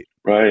state.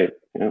 Right.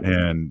 Yep.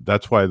 And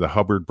that's why the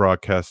Hubbard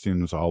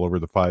Broadcasting was all over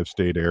the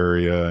 5-state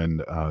area,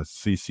 and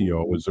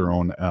CCO was their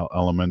own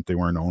element. They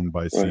weren't owned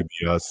by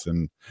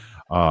CBS,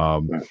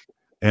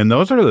 and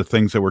those are the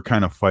things that we're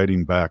kind of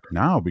fighting back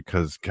now,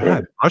 because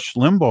God, Rush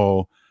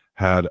Limbaugh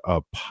had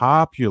a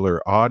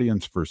popular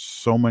audience for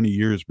so many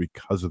years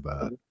because of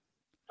that.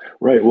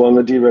 Right. Well, and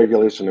the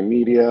deregulation of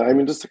media. I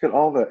mean, just look at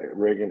all the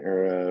Reagan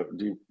era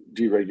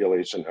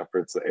deregulation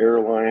efforts, the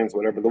airlines,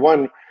 whatever. The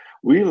one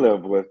we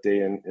live with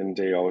day in and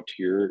day out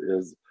here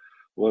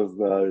was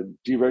the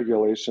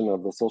deregulation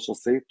of the social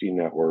safety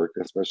network,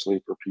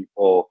 especially for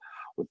people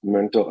with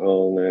mental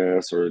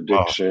illness or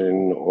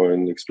addiction or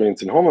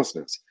experiencing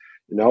homelessness.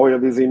 Now we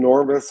have these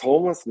enormous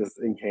homelessness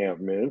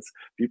encampments,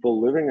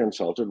 people living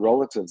unsheltered,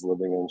 relatives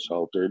living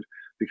unsheltered,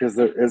 because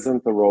there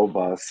isn't the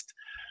robust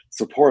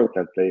support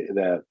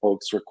that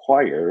folks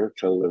require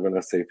to live in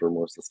a safer,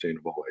 more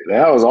sustainable way.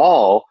 That was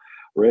all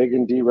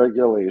Reagan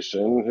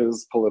deregulation.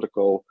 His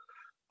political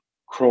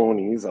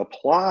cronies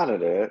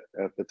applauded it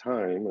at the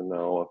time, and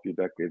now a few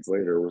decades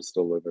later, we're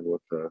still living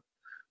with the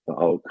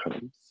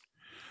outcomes.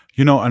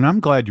 And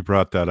I'm glad you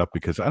brought that up,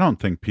 because I don't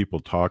think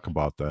people talk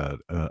about that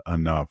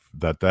enough,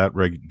 that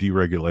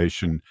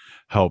deregulation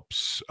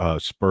helps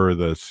spur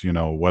this,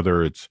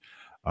 whether it's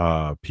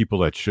people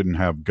that shouldn't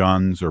have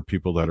guns or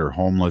people that are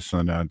homeless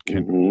and that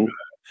can,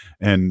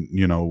 and,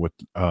 with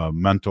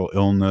mental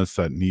illness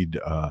that need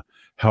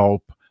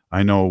help.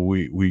 I know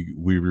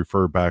we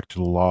refer back to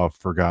the law of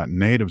forgotten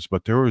natives,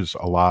 but there was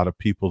a lot of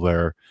people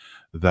there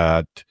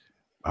that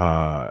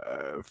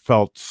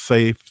felt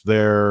safe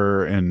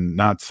there and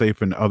not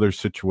safe in other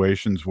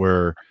situations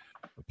where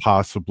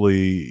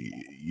possibly,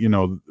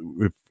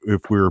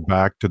 if we were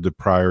back to the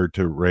prior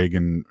to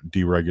Reagan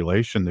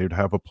deregulation, they'd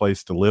have a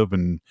place to live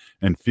and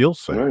feel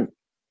safe. Right.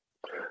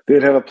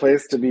 They'd have a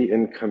place to be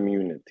in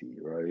community,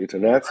 right?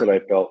 And that's what I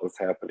felt was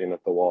happening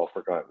at the Wall of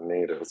Forgotten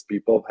Natives.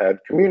 People had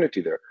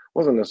community there. It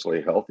wasn't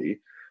necessarily healthy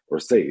or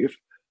safe,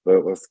 but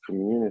it was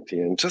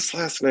community. And just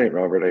last night,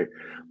 Robert, I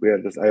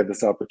had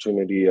this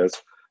opportunity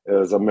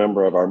as a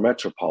member of our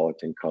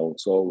Metropolitan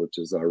Council, which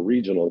is our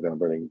regional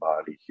governing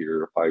body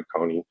here,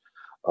 7-county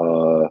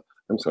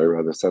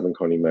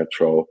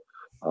metro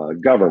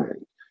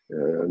government.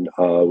 And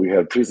we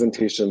had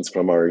presentations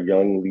from our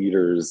young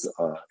leaders,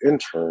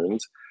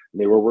 interns. And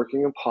they were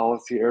working in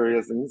policy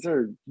areas, and these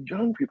are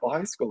young people,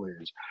 high school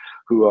age,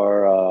 who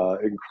are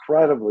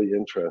incredibly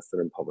interested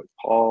in public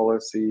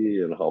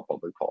policy and how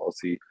public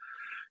policy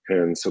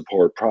can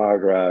support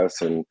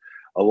progress. And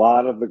a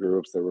lot of the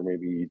groups, there were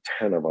maybe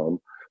 10 of them,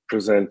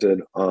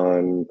 presented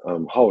on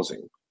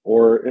housing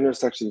or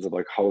intersections of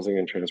like housing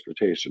and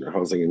transportation or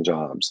housing and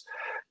jobs.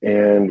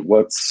 And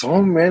what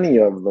so many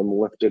of them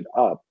lifted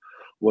up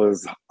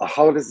was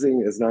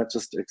housing is not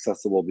just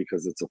accessible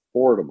because it's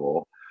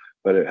affordable,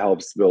 but it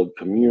helps build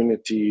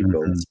community,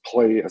 builds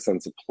a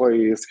sense of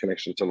place,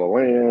 connection to the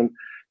land,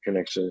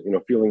 connection,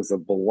 feelings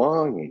of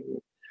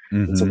belonging.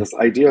 And so this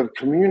idea of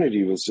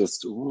community was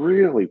just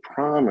really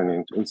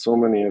prominent in so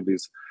many of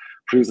these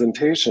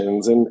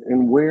presentations.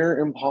 And where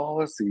in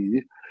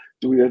policy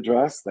do we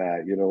address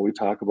that? We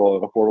talk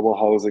about affordable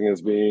housing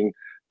as being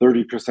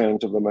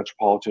 30% of the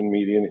metropolitan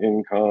median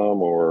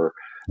income, or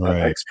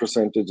X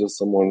percentage of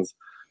someone's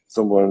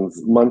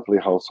monthly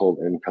household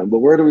income. But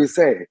where do we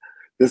say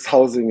this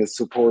housing is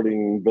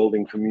supporting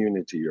building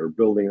community or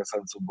building a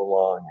sense of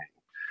belonging?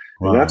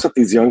 And that's what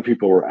these young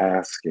people were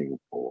asking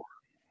for.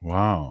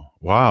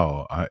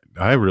 Wow.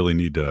 I really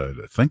need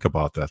to think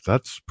about that.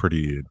 That's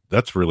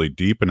really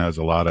deep and has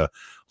a lot of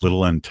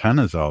little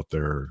antennas out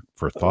there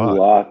for thought.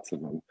 Lots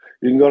of them.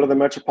 You can go to the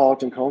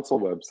Metropolitan Council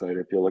website.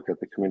 If you look at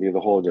the Committee of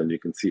the Whole agenda, you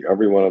can see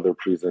every one of their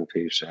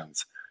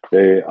presentations.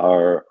 They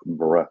are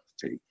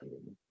breathtaking.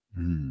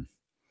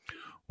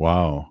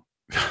 Wow.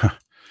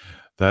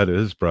 That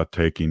is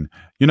breathtaking.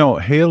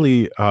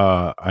 Haley,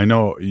 I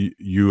know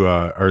you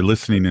are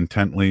listening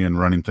intently and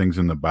running things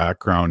in the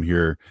background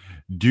here.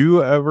 Do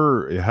you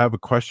ever have a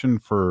question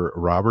for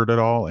Robert at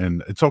all?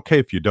 And it's okay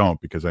if you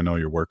don't, because I know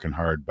you're working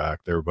hard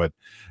back there, but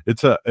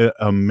it's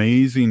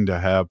amazing to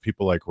have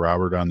people like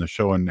Robert on the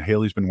show. And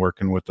Haley's been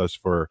working with us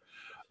for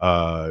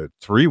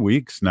 3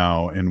 weeks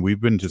now, and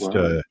we've been just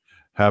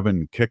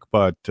having kick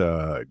butt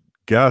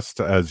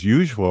guests as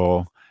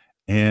usual.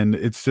 And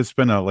it's just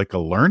been a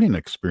learning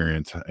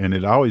experience, and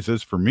it always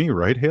is for me,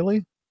 right,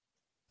 Haley?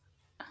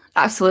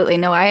 Absolutely.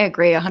 No, I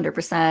agree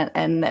 100%.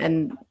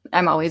 And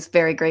I'm always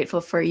very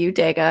grateful for you,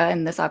 Dega,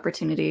 and this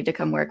opportunity to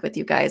come work with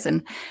you guys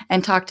and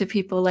talk to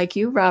people like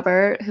you,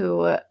 Robert,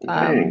 who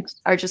are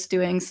just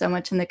doing so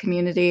much in the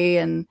community.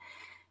 And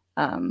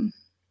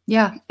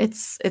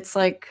it's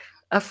like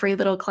a free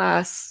little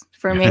class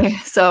for me.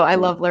 So I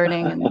love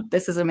learning, and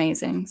this is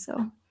amazing. So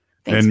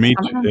thanks. And me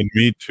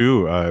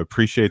too. I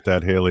appreciate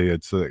that, Haley.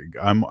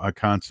 I'm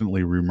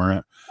constantly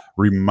remembering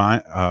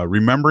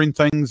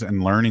things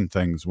and learning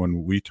things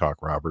when we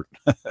talk, Robert.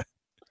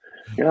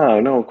 Yeah,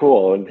 no,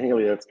 cool. And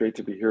Haley, it's great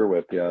to be here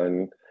with you,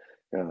 and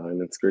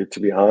it's great to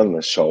be on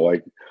the show.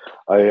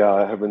 I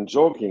have been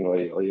joking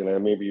lately,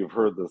 and maybe you've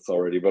heard this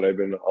already, but I've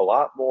been a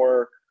lot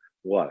more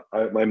what?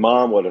 My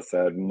mom would have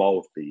said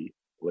mouthy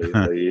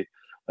lately.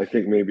 I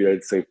think maybe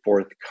I'd say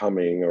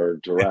forthcoming or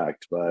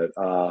direct, but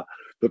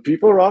the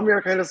people around me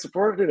are kind of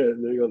supporting it.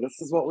 And they go,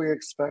 this is what we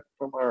expect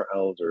from our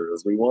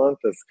elders. We want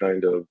this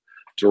kind of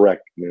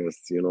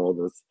directness,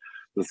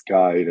 this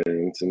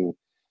guidance. And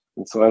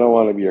so I don't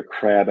want to be a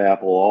crab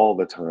apple all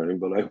the time,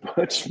 but I'm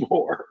much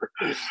more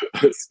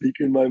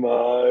speaking my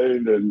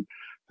mind. And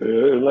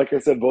like I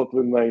said, both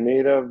with my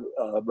native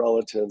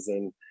relatives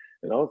and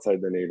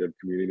outside the native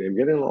community, I'm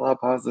getting a lot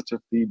of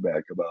positive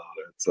feedback about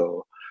it.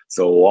 So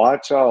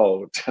watch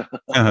out.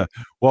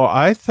 Well,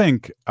 I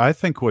think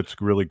what's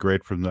really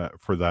great for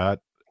that,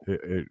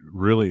 it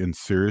really and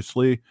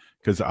seriously,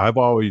 because I've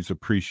always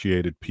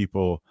appreciated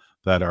people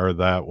that are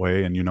that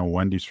way, and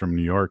Wendy's from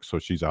New York, so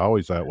she's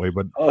always that way.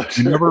 But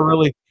you never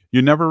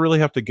really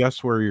have to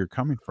guess where you're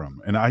coming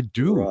from, and I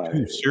do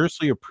too,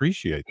 seriously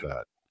appreciate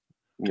that.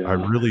 Yeah. I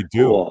really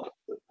do. Cool.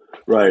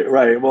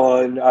 Right. Well,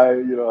 and I,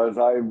 as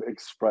I've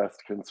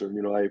expressed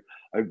concern,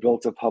 I've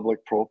built a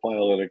public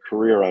profile and a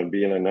career on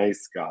being a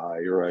nice guy,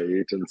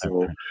 right? And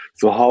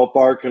so how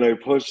far can I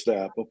push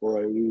that before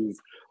I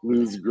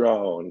lose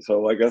ground?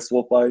 So I guess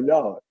we'll find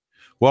out.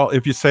 Well,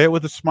 if you say it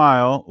with a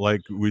smile,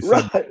 like we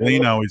said,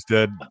 Lean always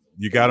did,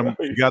 you got them.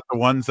 You got the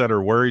ones that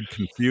are worried,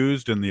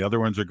 confused, and the other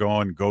ones are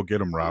going, "Go get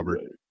them,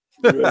 Robert."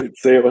 Right.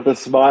 Say it with a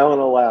smile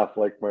and a laugh,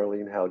 like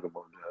Marlene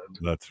Helgemore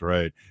did. That's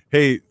right.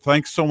 Hey,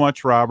 thanks so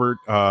much, Robert.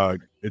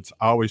 It's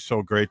always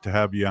so great to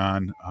have you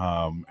on,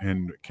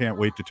 and can't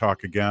wait to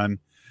talk again.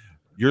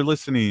 You're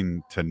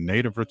listening to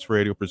Native Roots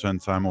Radio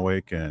presents I'm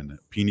Awake, and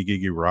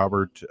Pinigigi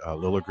Robert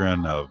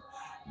Lilligren of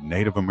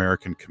Native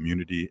American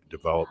Community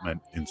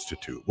Development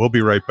Institute. We'll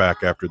be right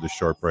back after this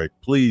short break.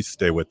 Please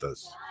stay with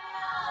us.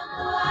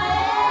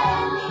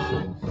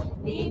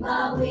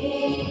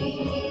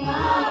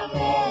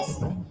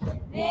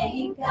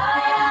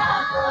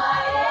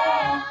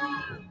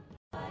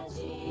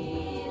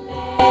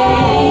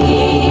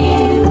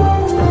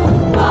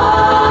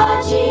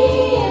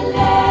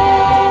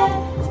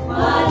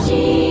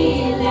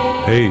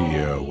 Hey,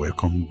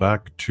 welcome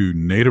back to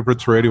Native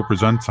Roots Radio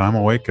presents I'm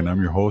Awake, and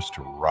I'm your host,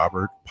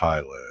 Robert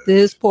Pilot.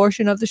 This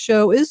portion of the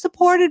show is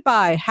supported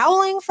by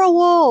Howling for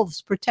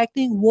Wolves,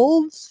 protecting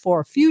wolves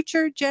for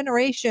future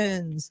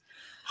generations.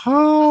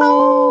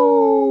 Oh.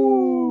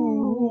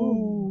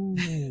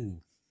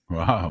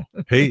 Wow.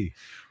 Hey,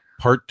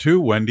 part 2,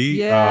 Wendy.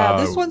 Yeah,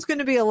 this one's going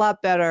to be a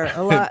lot better,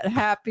 a lot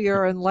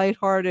happier and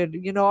lighthearted.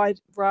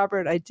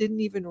 Robert, I didn't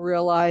even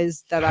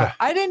realize that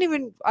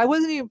I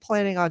wasn't even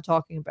planning on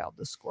talking about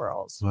the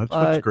squirrels. Well, that's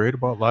what's great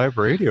about live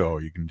radio.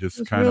 You can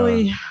just kind of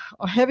really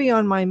heavy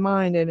on my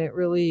mind, and it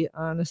really,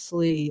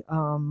 honestly,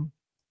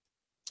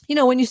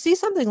 when you see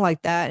something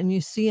like that and you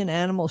see an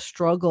animal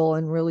struggle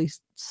and really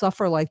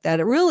suffer like that,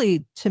 it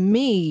really, to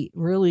me,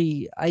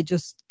 really, I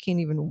just can't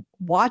even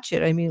watch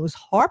it. I mean, it was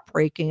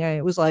heartbreaking.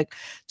 It was like,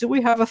 do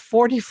we have a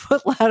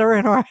 40-foot ladder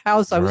in our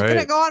house? I was going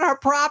to go on our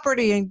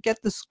property and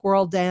get the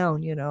squirrel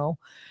down,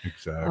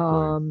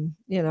 Exactly.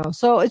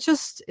 So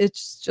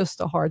it's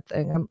just a hard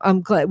thing.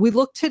 I'm glad we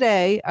looked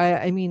today.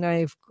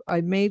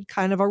 I made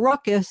kind of a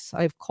ruckus.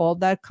 I've called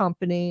that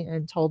company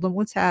and told them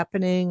what's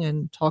happening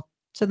and talked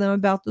to them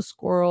about the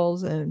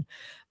squirrels and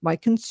my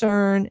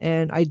concern,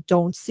 and I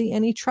don't see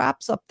any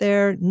traps up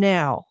there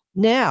now.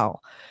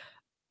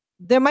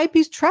 There might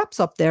be traps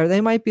up there.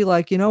 They might be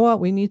like, you know what,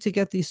 we need to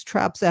get these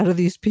traps out of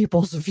these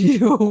people's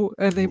view,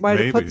 and they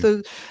might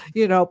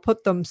have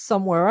put them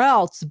somewhere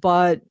else.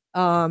 But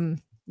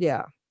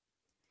yeah.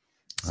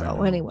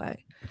 So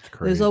anyway,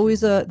 there's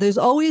always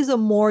a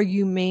more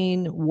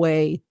humane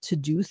way to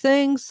do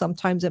things.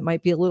 Sometimes it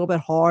might be a little bit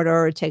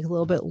harder, it takes a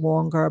little bit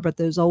longer, but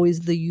there's always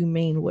the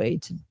humane way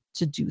to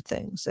do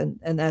things,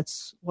 and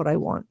that's what I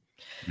want.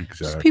 Exactly.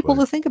 Just people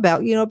to think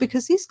about,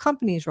 because these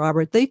companies,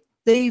 Robert, they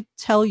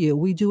tell you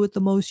we do it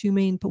the most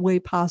humane way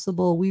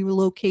possible. We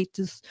relocate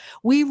the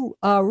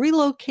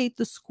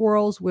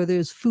squirrels where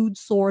there's food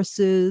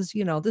sources.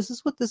 This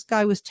is what this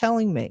guy was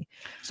telling me.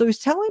 So he's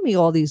telling me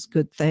all these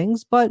good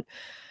things, but.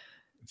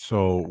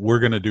 So we're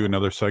going to do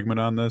another segment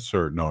on this,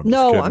 or no? I'm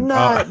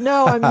not.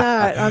 No, I'm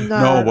not. I'm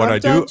not. No, what I'm I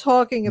done do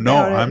talking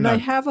about it, I'm not. I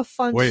have a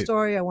fun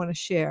story I want to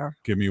share.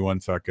 Give me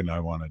 1 second. I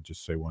want to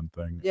just say one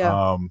thing.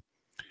 Yeah.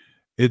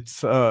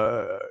 It's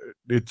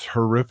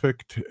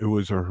horrific. It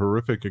was a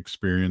horrific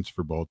experience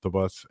for both of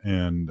us,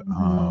 and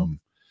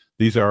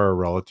these are our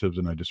relatives,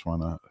 and I just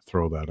want to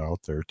throw that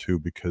out there too,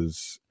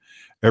 because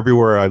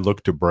everywhere I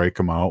looked to break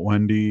them out,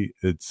 Wendy,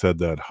 it said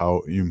that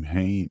how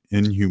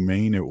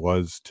inhumane it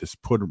was to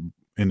put them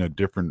in a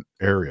different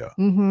area.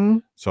 Mm-hmm.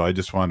 So I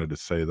just wanted to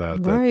say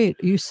that. Right.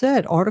 You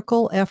said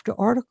article after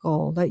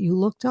article that you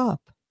looked up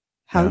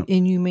how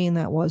inhumane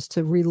that was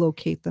to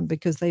relocate them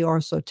because they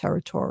are so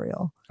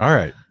territorial. All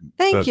right.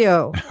 Thank you.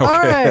 Okay.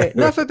 All right.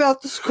 Enough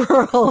about the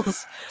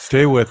squirrels.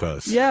 Stay with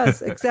us.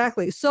 Yes,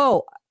 exactly.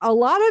 So a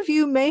lot of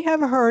you may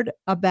have heard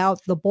about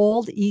the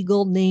bald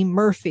eagle named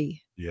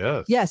Murphy.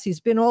 Yes. Yes, he's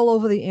been all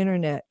over the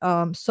internet.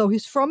 So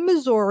he's from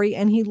Missouri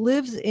and he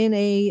lives in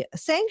a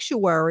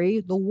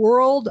sanctuary, the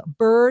World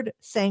Bird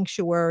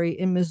Sanctuary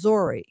in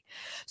Missouri.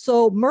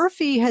 So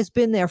Murphy has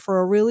been there for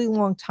a really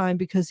long time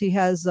because he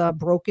has a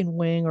broken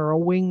wing or a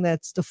wing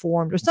that's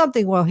deformed or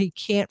something. Well, he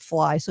can't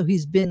fly. So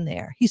he's been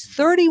there. He's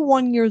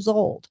 31 years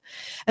old.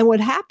 And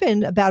what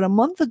happened about a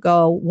month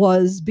ago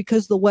was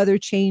because the weather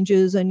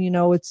changes and,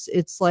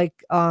 it's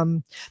like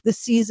the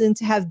season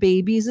to have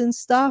babies and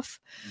stuff.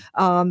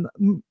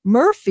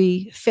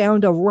 Murphy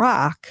found a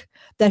rock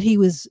that he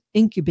was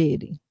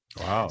incubating.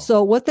 Wow.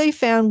 So what they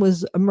found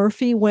was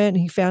Murphy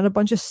he found a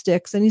bunch of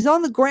sticks and he's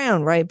on the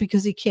ground, right?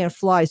 Because he can't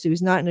fly. So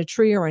he's not in a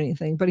tree or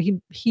anything, but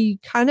he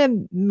kind of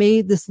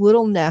made this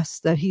little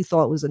nest that he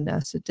thought was a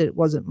nest. It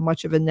wasn't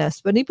much of a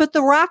nest, but he put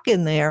the rock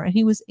in there and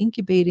he was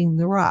incubating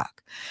the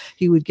rock.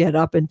 He would get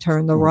up and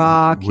turn the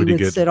rock. Would he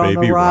would sit on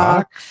the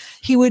rock.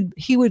 He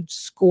would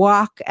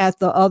squawk at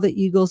the other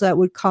eagles that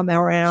would come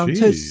around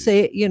to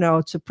say,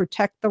 to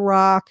protect the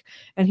rock.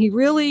 And he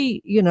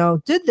really,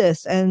 did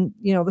this. And,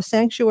 the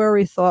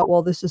sanctuary thought,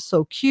 well, this is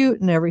so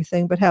cute and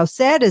everything, but how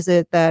sad is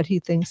it that he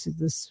thinks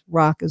this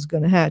rock is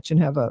going to hatch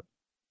and have a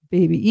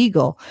baby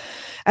eagle?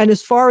 And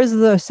as far as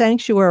the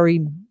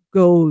sanctuary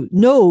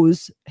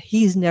knows,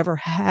 he's never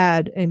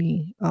had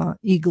any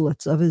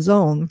eaglets of his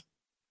own.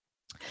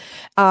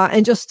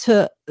 And just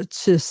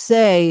to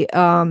say,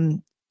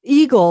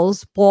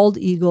 eagles, bald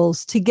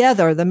eagles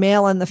together, the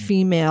male and the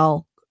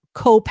female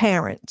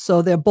co-parent.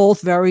 So they're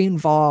both very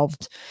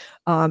involved.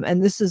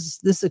 And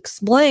this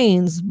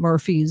explains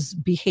Murphy's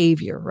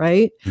behavior,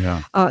 right?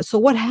 Yeah. So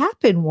what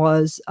happened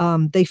was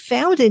they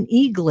found an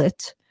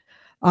eaglet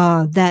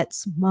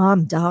that's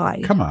mom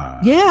died. Come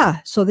on.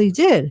 Yeah. So they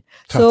did.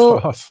 That's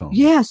awesome.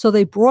 Yeah. So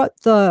they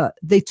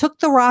took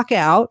the rock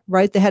out,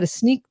 right? They had to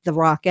sneak the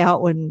rock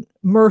out when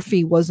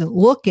Murphy wasn't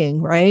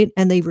looking, right?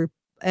 And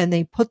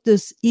they put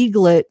this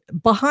eaglet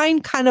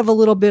behind kind of a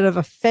little bit of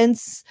a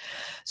fence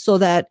so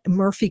that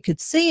Murphy could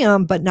see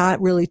him, but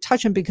not really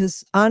touch him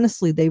because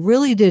honestly, they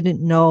really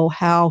didn't know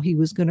how he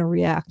was going to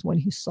react when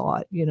he saw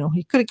it.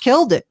 He could have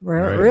killed it,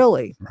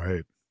 really.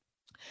 Right.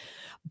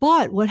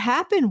 But what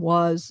happened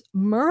was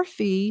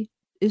Murphy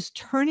is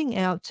turning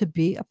out to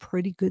be a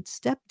pretty good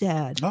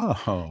stepdad.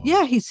 Oh.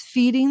 Yeah, he's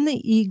feeding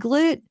the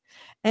eaglet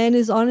and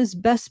is on his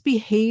best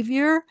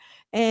behavior.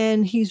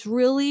 And he's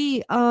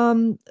really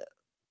bonding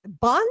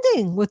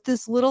with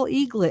this little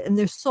eaglet. And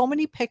there's so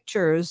many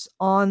pictures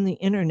on the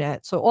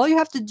internet. So all you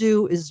have to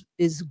do is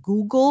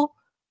Google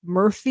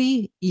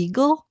Murphy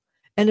Eagle.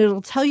 And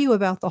it'll tell you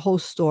about the whole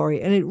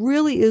story. And it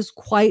really is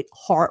quite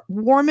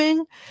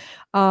heartwarming.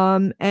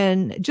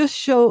 And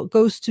just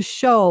goes to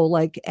show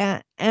like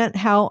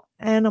how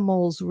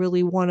animals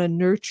really want to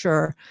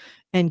nurture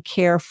and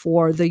care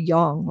for the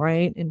young,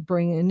 right?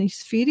 And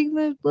he's feeding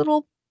the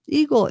little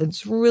eagle.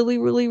 It's really,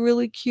 really,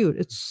 really cute.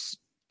 It's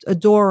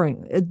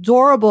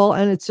adorable.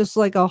 And it's just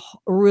like a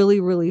really,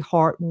 really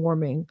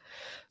heartwarming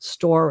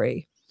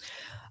story.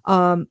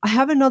 I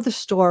have another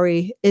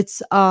story.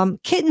 It's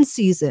kitten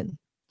season.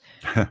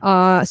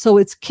 So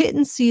it's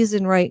kitten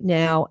season right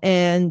now,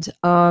 and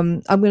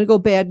I'm going to go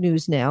bad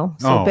news now.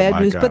 So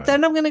bad news, but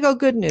then I'm going to go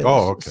good news.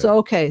 Oh,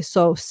 okay.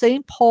 So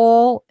St.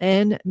 Paul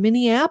and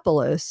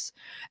Minneapolis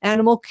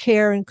Animal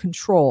Care and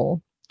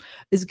Control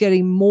is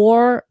getting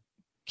more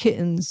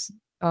kittens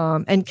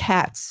and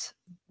cats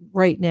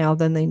right now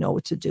than they know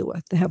what to do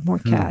with. They have more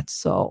cats.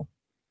 So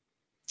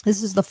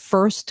this is the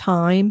first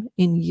time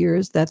in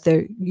years that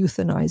they're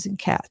euthanizing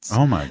cats.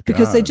 Oh my God.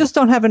 Because they just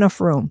don't have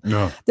enough room.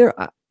 No.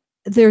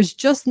 There's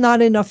just not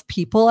enough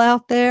people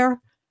out there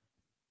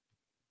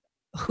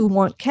who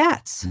want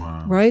cats,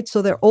 right?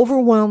 So they're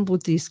overwhelmed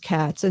with these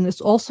cats. And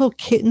it's also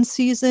kitten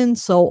season.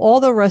 So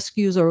all the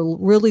rescues are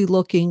really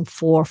looking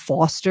for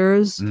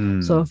fosters.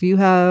 So if you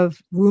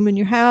have room in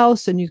your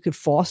house and you could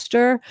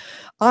foster,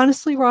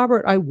 honestly,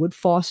 Robert, I would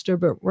foster,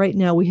 but right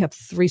now we have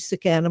 3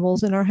 sick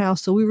animals in our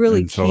house. So we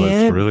really can't. So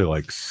it's really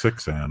like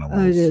 6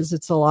 animals. It is.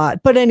 It's a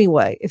lot. But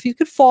anyway, if you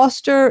could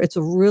foster, it's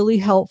really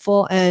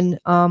helpful. And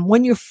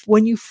when you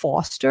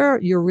foster,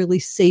 you're really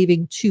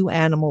saving 2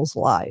 animals'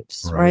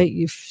 lives, right?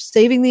 You're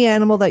saving the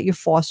animal that you're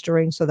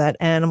fostering so that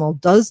animal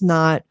does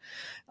not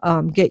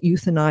get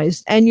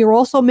euthanized. And you're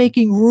also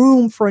making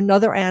room for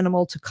another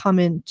animal to come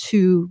in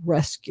to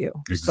rescue.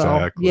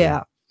 Exactly. So,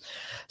 yeah.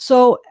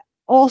 So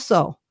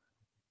also,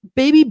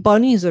 baby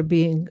bunnies are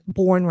being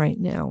born right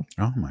now.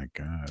 Oh my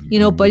God.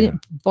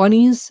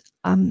 Bunnies,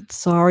 I'm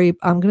sorry,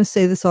 I'm going to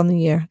say this on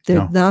the air.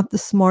 They're not the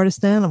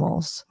smartest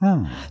animals.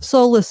 Oh.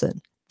 So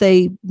listen,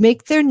 they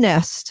make their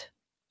nest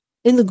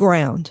in the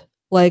ground,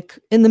 like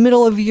in the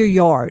middle of your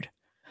yard.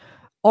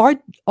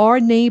 Our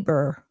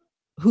neighbor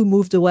who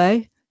moved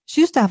away, she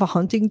used to have a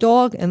hunting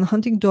dog, and the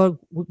hunting dog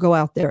would go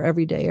out there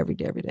every day.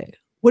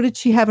 What did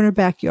she have in her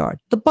backyard?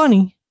 The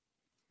bunny.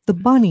 The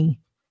bunny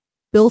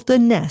built a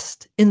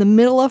nest in the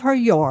middle of her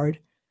yard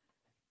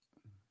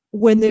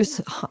when there's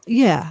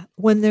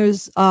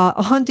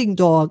a hunting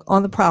dog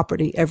on the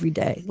property every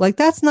day. Like,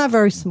 that's not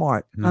very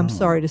smart. No. I'm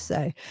sorry to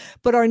say.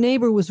 But our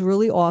neighbor was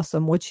really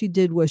awesome. What she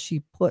did was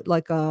she put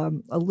like a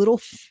little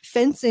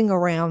fencing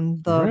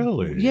around the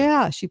Really?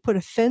 Yeah, she put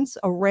a fence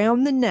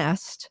around the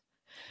nest.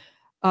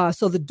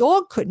 So the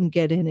dog couldn't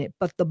get in it,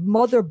 but the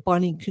mother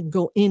bunny can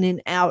go in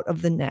and out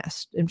of the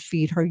nest and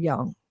feed her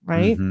young,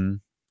 right? Mhm.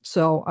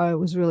 So I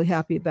was really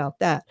happy about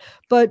that.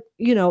 But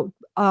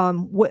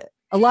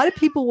a lot of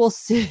people will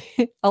see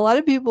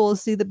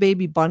the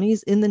baby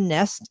bunnies in the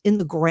nest in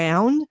the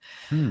ground,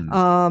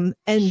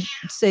 and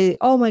say,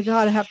 "Oh my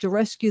God, I have to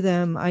rescue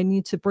them. I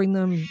need to bring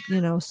them,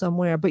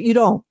 somewhere." But you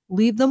don't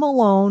leave them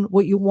alone.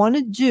 What you want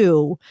to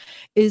do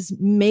is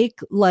make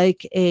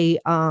like a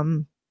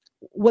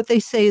what they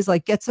say is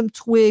like get some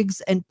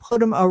twigs and put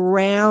them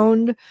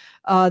around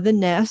the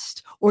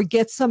nest, or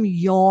get some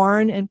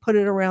yarn and put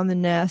it around the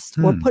nest,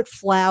 or put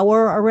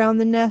flour around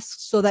the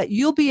nest, so that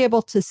you'll be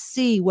able to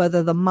see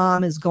whether the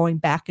mom is going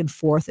back and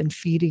forth and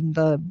feeding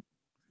the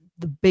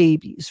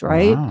babies,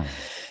 right? Wow.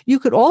 You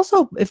could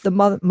also, if the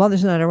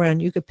mother's not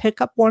around, you could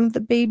pick up one of the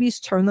babies,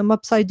 turn them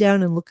upside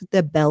down, and look at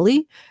their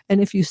belly.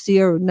 And if you see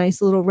a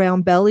nice little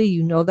round belly,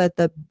 you know that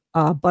the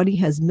bunny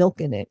has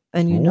milk in it,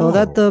 and you know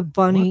that the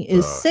bunny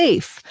is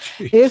safe.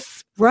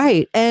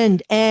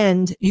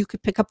 And you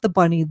could pick up the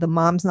bunny. The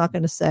mom's not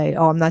going to say,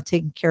 "Oh, I'm not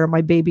taking care of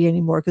my baby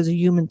anymore because a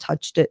human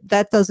touched it."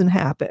 That doesn't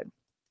happen.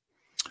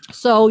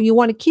 So you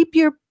want to keep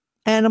your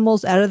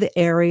animals out of the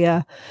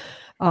area.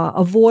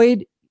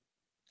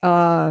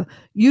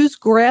 Use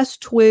grass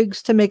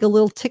twigs to make a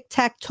little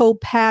tic-tac-toe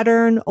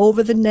pattern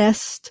over the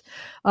nest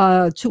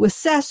to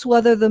assess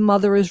whether the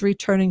mother is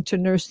returning to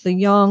nurse the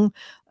young.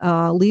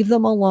 Leave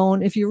them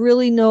alone. If you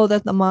really know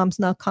that the mom's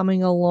not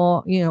coming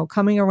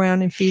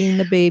around and feeding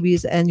the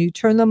babies, and you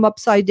turn them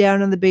upside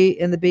down and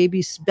the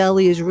baby's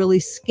belly is really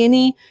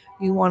skinny,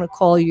 you want to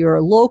call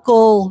your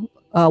local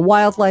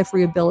wildlife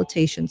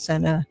rehabilitation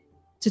center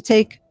to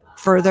take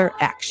further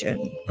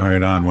action.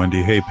 Right on,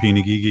 Wendy. Hey,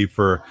 Pinagigi,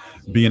 for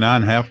being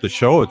on half the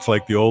show. It's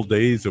like the old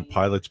days of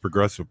Pilot's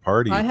Progressive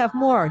Party. I have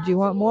more. Do you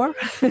want more?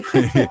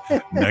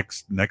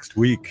 next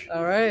week.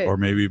 All right. Or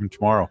maybe even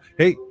tomorrow.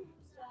 Hey,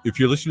 if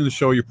you're listening to the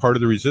show, you're part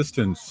of the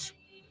resistance.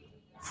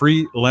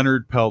 Free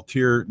Leonard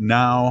Peltier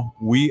now.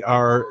 We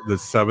are the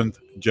 7th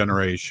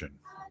generation.